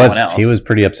there's no one else. He was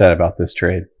pretty upset about this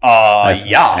trade.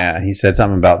 Yeah. He said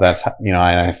something about that's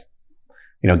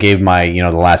I gave my,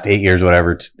 the last 8 years,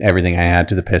 whatever, everything I had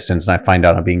to the Pistons, and I find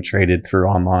out I'm being traded through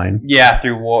online. Yeah,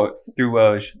 through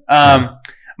Woj.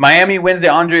 Miami wins the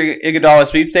Andre Iguodala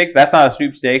sweepstakes. That's not a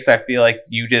sweepstakes. I feel like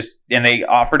and they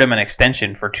offered him an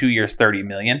extension for 2 years, $30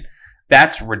 million.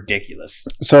 That's ridiculous.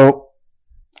 So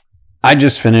I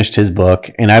just finished his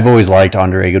book, and I've always liked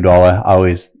Andre Iguodala.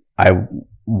 I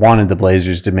wanted the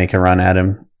Blazers to make a run at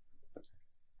him.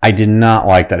 I did not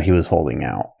like that he was holding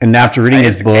out. And after reading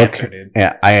his book,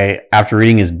 after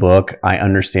reading his book, I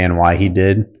understand why he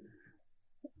did.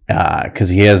 Because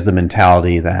he has the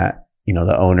mentality that,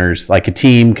 the owners, like a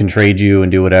team can trade you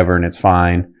and do whatever and it's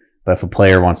fine. But if a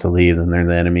player wants to leave, then they're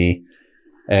the enemy.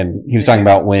 And he was talking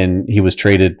about when he was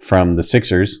traded from the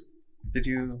Sixers. Did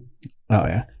you? Oh,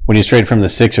 yeah. When he was traded from the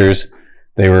Sixers,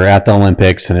 they were at the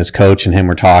Olympics and his coach and him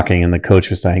were talking. And the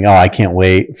coach was saying, I can't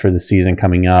wait for the season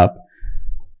coming up.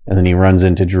 And then he runs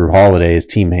into Drew Holiday, his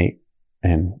teammate,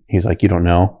 and he's like, "You don't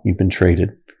know, you've been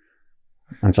traded."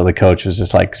 And so the coach was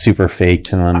just like super fake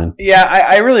to him. And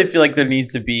I really feel like there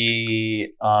needs to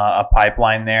be a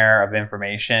pipeline there of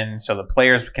information so the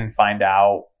players can find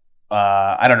out.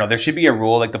 I don't know. There should be a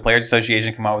rule, like the Players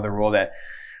Association come out with a rule that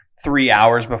 3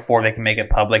 hours before they can make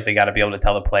it public, they got to be able to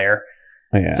tell the player.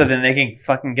 Yeah. So then they can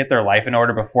fucking get their life in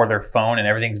order before their phone and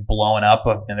everything's blowing up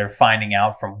and they're finding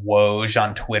out from Woj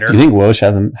on Twitter. Do you think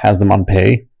Woj has them on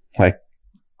pay? Like,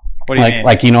 what do you mean?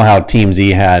 Like, how Team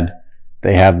Z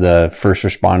they have the first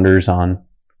responders on,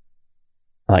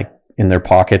 like, in their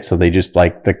pockets, so they just,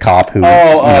 like, the cop who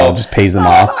just pays them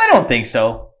off? I don't think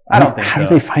so. How do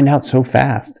they find out so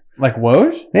fast? Like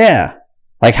Woj? Yeah.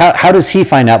 Like, how does he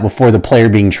find out before the player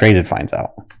being traded finds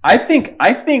out? I think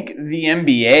the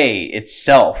NBA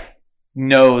itself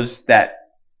knows that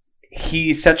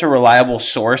he's such a reliable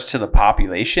source to the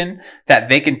population that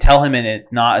they can tell him and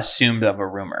it's not assumed of a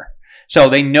rumor. So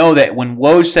they know that when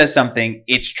Woj says something,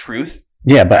 it's truth.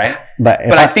 Yeah, but right?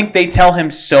 but I think they tell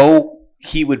him so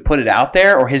he would put it out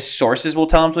there, or his sources will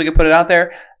tell him so he could put it out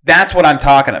there. That's what I'm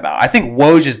talking about. I think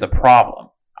Woj is the problem.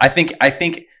 I think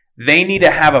they need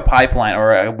to have a pipeline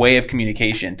or a way of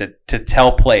communication to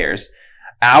tell players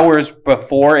hours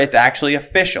before it's actually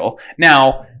official.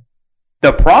 Now,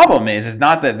 the problem is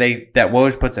not that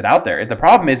Woj puts it out there. The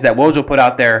problem is that Woj will put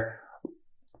out there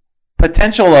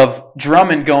potential of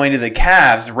Drummond going to the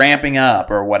Cavs, ramping up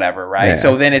or whatever, right? Yeah.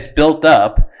 So then it's built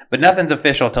up, but nothing's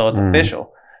official till it's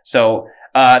official. So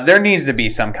there needs to be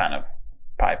some kind of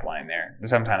pipeline there,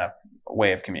 some kind of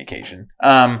way of communication.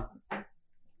 Let's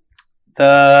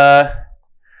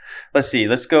see.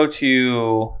 Let's go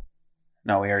to.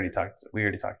 No, we already talked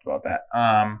about that.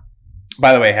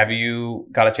 By the way, have you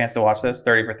got a chance to watch this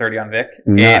 30 for 30 on Vic?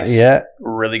 Not yet.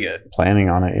 Really good. Planning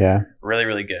on it, yeah. Really,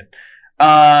 really good.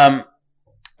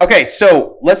 Okay,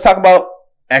 so let's talk about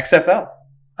XFL.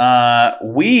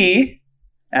 We,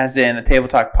 as in the Table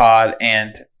Talk Pod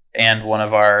and one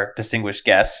of our distinguished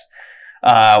guests,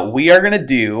 we are going to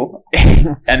do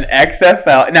an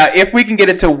XFL. Now, if we can get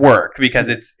it to work,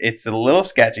 because it's a little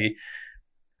sketchy,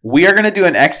 we are going to do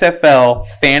an XFL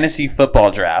fantasy football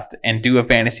draft and do a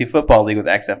fantasy football league with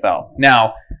XFL.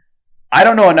 Now, I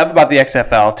don't know enough about the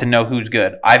XFL to know who's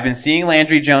good. I've been seeing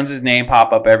Landry Jones's name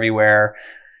pop up everywhere.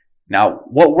 Now,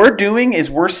 what we're doing is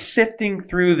we're sifting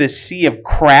through the sea of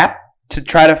crap to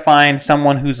try to find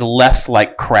someone who's less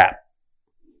like crap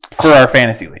for our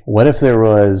fantasy league. What if there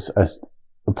was a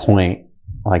point,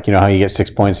 like, you know how you get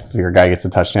 6 points if your guy gets a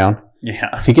touchdown?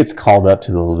 Yeah. If he gets called up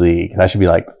to the league, that should be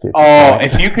like 50 Oh,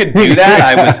 points. if you could do that,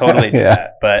 I would totally do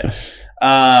that. But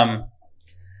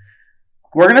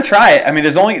we're gonna try it. I mean,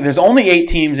 there's only 8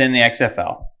 teams in the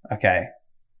XFL. Okay.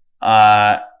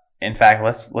 In fact,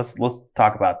 let's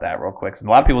talk about that real quick. So a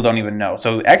lot of people don't even know.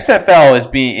 So XFL is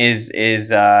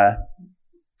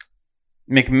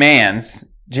McMahon's,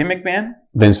 Jim McMahon?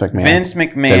 Vince McMahon. Vince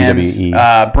McMahon's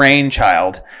WWE.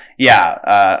 brainchild.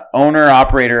 Yeah, owner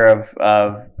operator of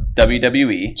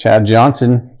WWE. Chad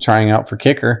Johnson trying out for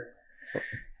kicker.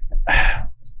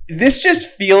 This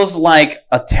just feels like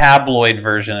a tabloid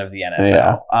version of the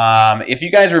NFL. Yeah. If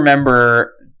you guys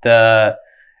remember it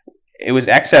was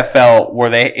XFL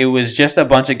where it was just a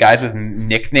bunch of guys with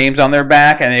nicknames on their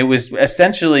back, and it was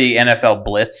essentially NFL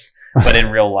Blitz, but in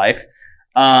real life.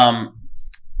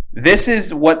 This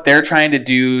is what they're trying to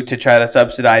do to try to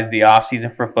subsidize the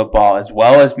offseason for football, as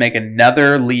well as make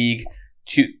another league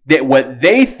what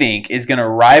they think is going to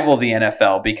rival the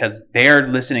NFL, because they're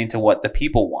listening to what the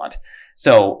people want.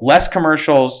 So less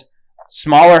commercials,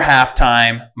 smaller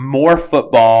halftime, more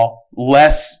football,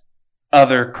 less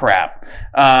other crap.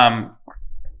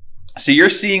 So you're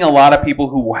seeing a lot of people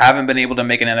who haven't been able to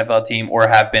make an NFL team or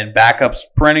have been backups,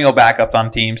 perennial backups on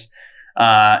teams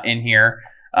in here.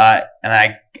 And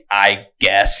I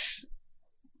guess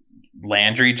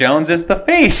Landry Jones is the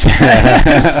face.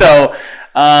 So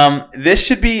this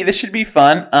should be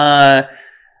fun.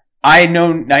 I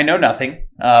know nothing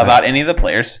about any of the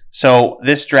players, so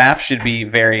this draft should be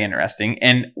very interesting.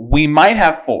 And we might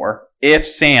have 4 if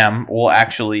Sam will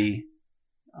actually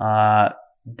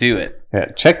do it.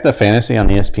 Yeah, check the fantasy on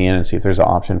ESPN and see if there's an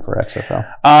option for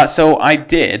XFL. So I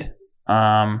did.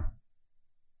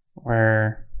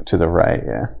 Where to the right,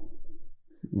 yeah.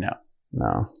 No.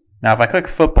 Now, if I click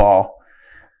football,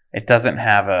 it doesn't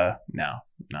have a no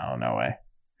way.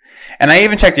 And I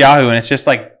even checked Yahoo, and it's just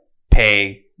like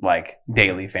pay like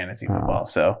daily fantasy football.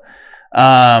 So,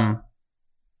 I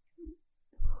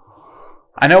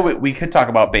know we could talk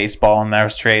about baseball and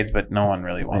there's trades, but no one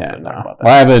really wants to talk about that.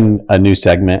 Well, I have a new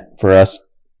segment for us,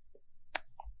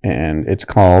 and it's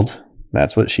called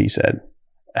 "That's What She Said."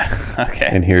 Okay.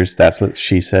 And here's "That's What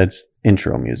She Said's"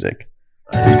 intro music.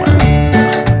 That's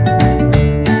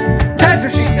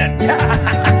what she said.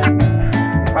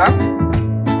 My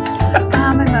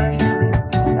mother's coming.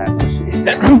 That's what she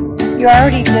said. You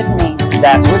already did me.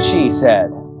 That's what she said.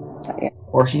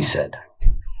 Or he said.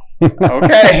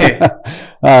 Okay. All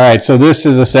right. So this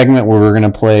is a segment where we're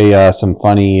going to play some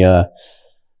funny kind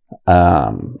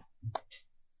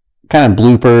of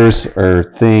bloopers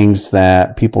or things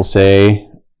that people say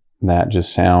that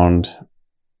just sound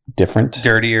different,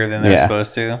 dirtier than they're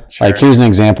supposed to. Sure. Like here's an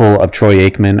example of Troy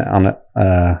Aikman on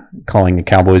calling a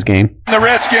Cowboys game. The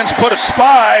Redskins put a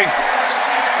spy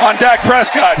on Dak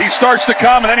Prescott. He starts to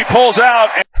come and then he pulls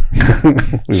out.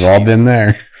 We've all been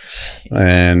there.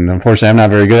 And unfortunately, I'm not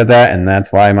very good at that, and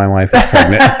that's why my wife is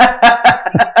pregnant.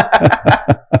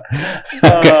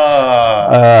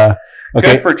 Okay.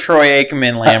 Good for Troy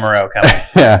Aikman Lamoureux coming.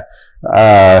 Yeah.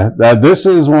 This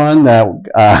is one that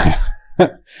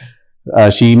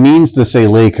She means to say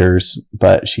Lakers,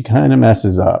 but she kind of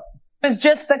messes up. Was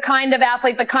just the kind of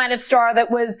athlete, the kind of star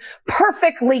that was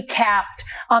perfectly cast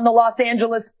on the Los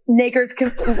Angeles Lakers.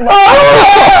 It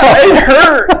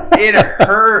hurts. It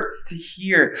hurts to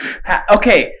hear.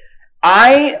 Okay,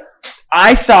 I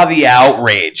saw the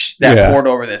outrage that poured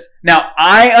over this. Now,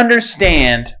 I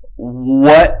understand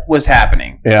what was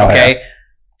happening. Yeah, okay? yeah.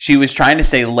 She was trying to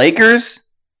say Lakers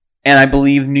and I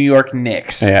believe New York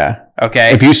Knicks. Yeah.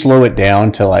 Okay. If you slow it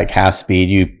down to like half speed,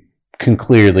 you can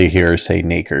clearly hear her say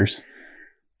Nakers.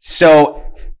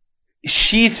 So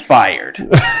she's fired.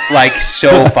 Like,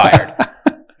 so fired.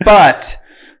 But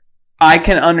I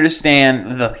can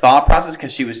understand the thought process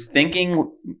because she was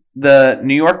thinking the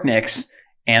New York Knicks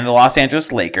and the Los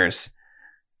Angeles Lakers.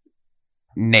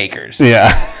 Nakers. Yeah.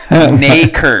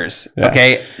 Nakers. Yeah.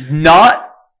 Okay. Not.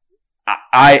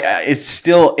 It's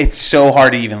so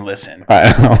hard to even listen.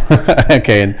 I know.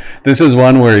 Okay. And this is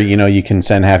one where, you can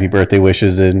send happy birthday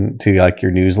wishes into like your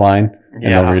news line and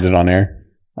they'll read it on air.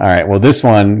 All right. Well, this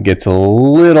one gets a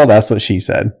little, that's what she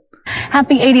said.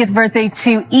 Happy 80th birthday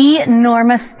to E.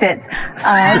 Norma Stitz.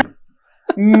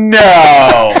 No.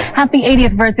 Happy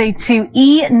 80th birthday to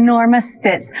E. Norma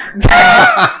Stitz.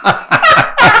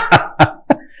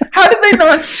 How did they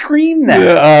not scream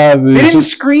that? They didn't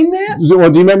scream that?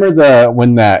 Well, do you remember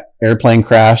when that airplane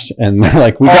crashed and they're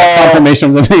like, we got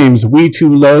confirmation of the names. We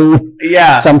too low.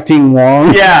 Yeah. Something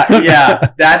Wong.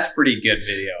 Yeah. That's pretty good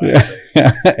video, actually.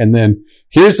 Yeah. And then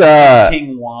here's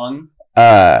Ting Wong.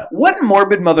 What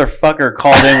morbid motherfucker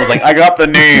called in and was like, I got the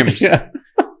names. Yeah.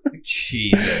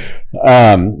 Jesus.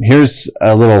 Here's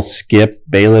a little Skip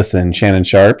Bayless and Shannon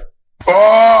Sharp.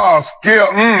 Oh, Skip.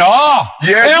 Yeah.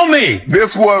 Tell me.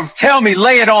 Tell me,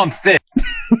 lay it on thick.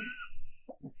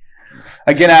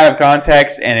 Again, out of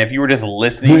context, and if you were just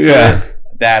listening to it,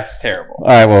 that's terrible. All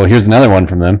right, well, here's another one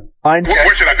from them. What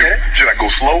should I do? Should I go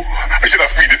slow? Or should I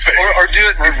speed this thing? Or do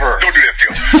it reverse? Don't do that,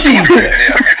 Skip.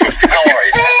 Jesus. How are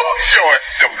you? Sure.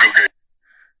 Don't go gay.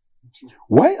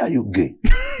 Why are you gay?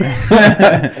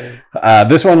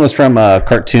 This one was from a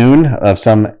cartoon of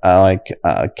some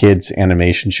kids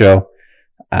animation show.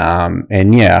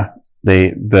 And yeah,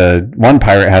 the one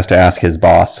pirate has to ask his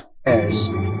boss.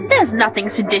 There's nothing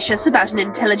seditious about an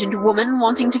intelligent woman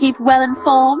wanting to keep well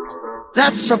informed.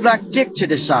 That's for Black Dick to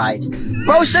decide.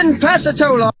 Bosun, pass it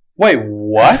along. Wait,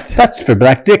 what? That's for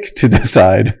Black Dick to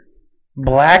decide.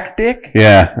 Black Dick?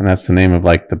 Yeah, and that's the name of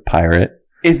like the pirate.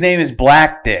 His name is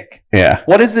Black Dick. Yeah.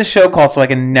 What is this show called so I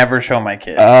can never show my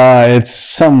kids? It's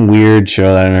some weird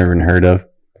show that I've never even heard of.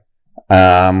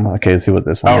 Okay, let's see what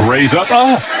this one is. Raise up.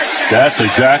 That's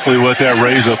exactly what that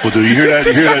raise up will do. You hear that?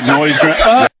 You hear that noise?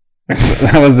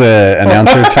 That was an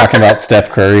announcer talking about Steph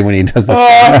Curry when he does this.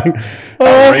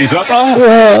 Raise up.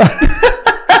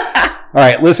 All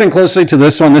right, listen closely to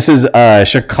this one. This is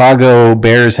Chicago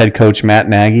Bears head coach Matt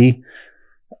Nagy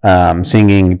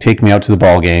singing "Take Me Out to the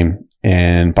Ball Game"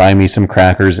 and "Buy Me Some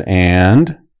Crackers"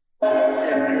 and.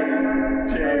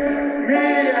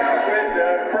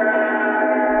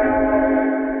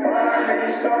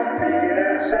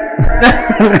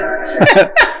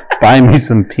 Buy me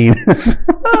some penis.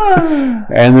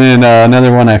 And then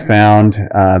another one I found.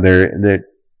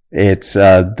 It's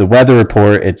the weather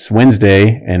report. It's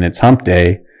Wednesday and it's Hump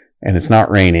Day and it's not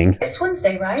raining. It's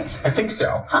Wednesday, right? I think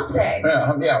so. Hump Day.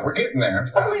 Yeah, we're getting there.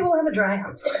 Hopefully we'll have a dry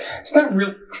hump day. It's not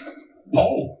real.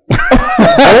 Oh.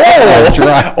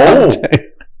 Dry hump day.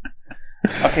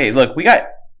 Okay, look, we got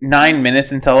 9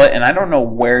 minutes until it, and I don't know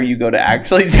where you go to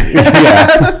actually do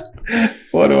that. Yeah.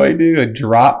 What do I do? A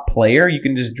drop player? You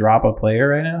can just drop a player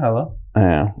right now? Hello?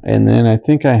 Yeah. And then I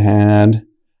think I had...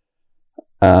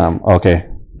 okay.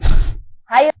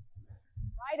 Right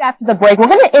after the break, we're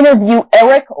going to interview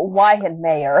Eric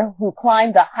Weihenmayer, who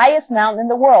climbed the highest mountain in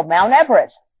the world, Mount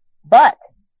Everest. But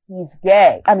he's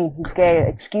gay.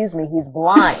 Excuse me, he's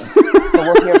blind. So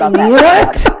we'll hear about that.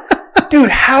 What? Dude,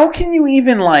 how can you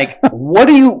even what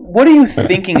are you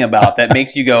thinking about that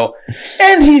makes you go,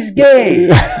 and he's gay?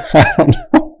 I don't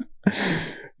know.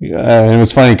 It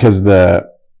was funny because the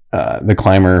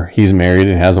climber, he's married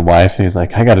and has a wife, and he's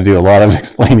like, I got to do a lot of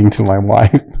explaining to my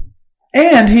wife.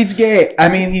 And he's gay.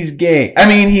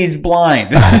 He's blind.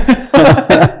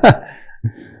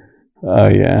 Oh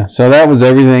yeah. So that was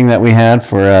everything that we had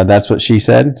for That's What She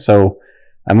Said. So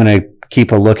I'm gonna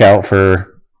keep a lookout for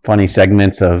funny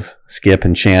segments of Skip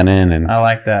and Shannon, and I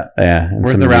like that. Yeah, and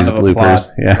worth some a round of bloopers.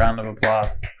 Applause. Yeah, round of applause.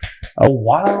 Oh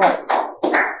wow!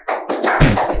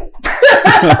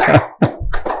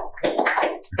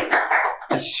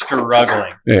 Just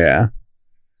struggling. Yeah.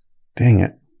 Dang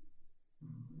it.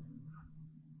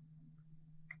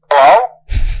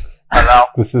 Hello.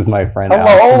 This is my friend.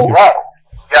 Hello. Alex.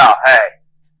 Yeah, hey.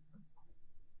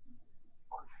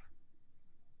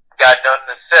 Got nothing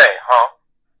to say, huh?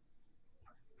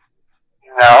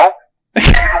 No. You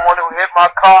the one who hit my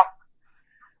car?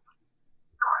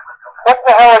 What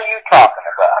the hell are you talking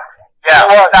about? Yeah,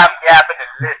 stop yapping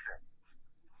and listen.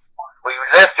 Well, you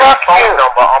left your phone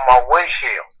number on my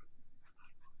windshield.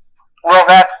 Well,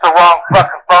 that's the wrong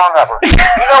fucking phone number. You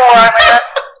know what I'm at?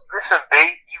 Listen, B,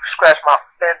 you scratched my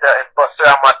fender and busted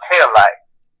out my taillight.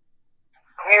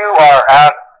 You are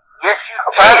out. Yes, you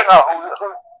did. I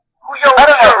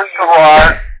don't know who you are.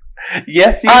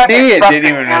 Yes, he did. Didn't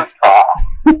even.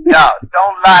 No,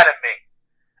 don't lie to me.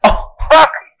 Oh.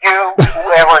 Fuck you,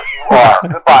 whoever you are.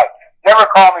 Goodbye. Never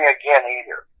call me again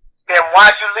either. Then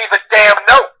why'd you leave a damn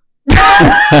note?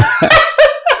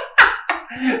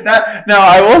 No,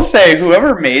 I will say,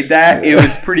 whoever made that, it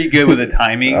was pretty good with the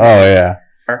timing. Oh yeah.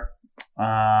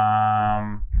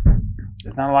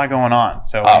 There's not a lot going on,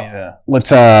 so we need to. Let's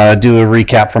do a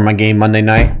recap from my game Monday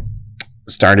night.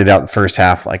 Started out the first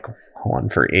half like 1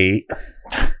 for 8.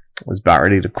 Was about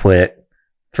ready to quit.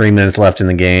 3 minutes left in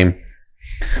the game,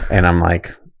 and I'm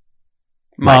like,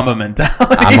 Mamba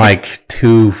mentality. I'm like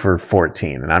 2 for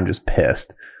 14, and I'm just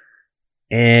pissed.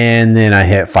 And then I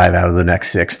hit 5 out of the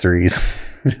next 6 threes.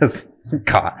 Just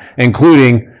caught,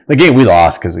 including the game we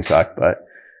lost because we sucked. But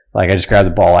like, I just grabbed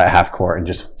the ball at half court and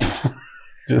just.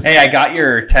 Hey, I got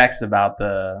your text about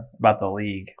the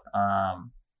league. I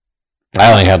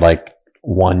only had like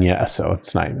 1 yes, so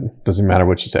it's not even doesn't matter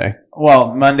what you say.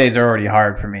 Well, Mondays are already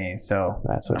hard for me, so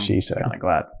that's what she said. Kind of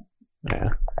glad.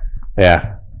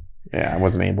 Yeah. I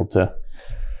wasn't able to,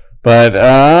 but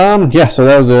yeah. So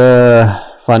that was a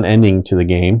fun ending to the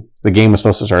game. The game was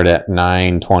supposed to start at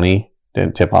 9:20.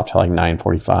 Didn't tip off till like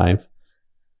 9:45.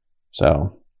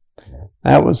 So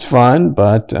that was fun,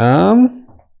 but well,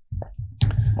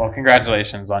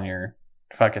 congratulations on your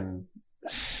fucking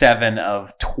 7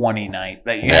 of 20 night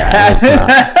that you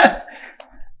had.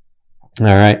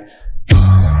 All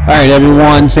right,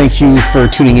 everyone. Thank you for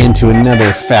tuning in to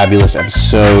another fabulous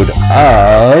episode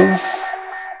of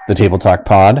the Table Talk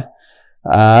Pod.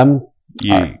 Our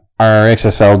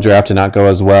XFL draft did not go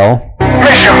as well.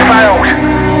 Mission failed.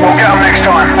 We'll get them next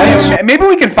time. Maybe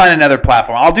we can find another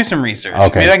platform. I'll do some research.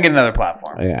 Okay. Maybe I can get another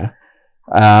platform. Yeah.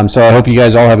 So I hope you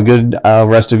guys all have a good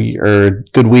rest of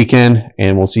good weekend,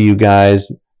 and we'll see you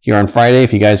guys here on Friday.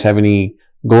 If you guys have any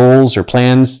goals or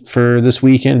plans for this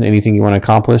weekend, anything you want to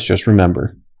accomplish, just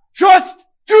remember. Just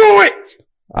do it!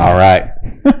 All right.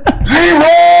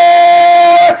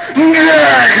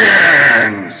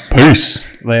 Dragons! Peace.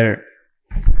 Later.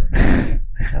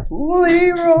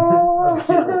 Leroy!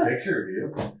 Picture of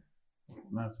you.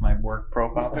 That's my work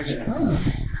profile picture.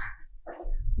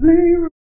 Leroy!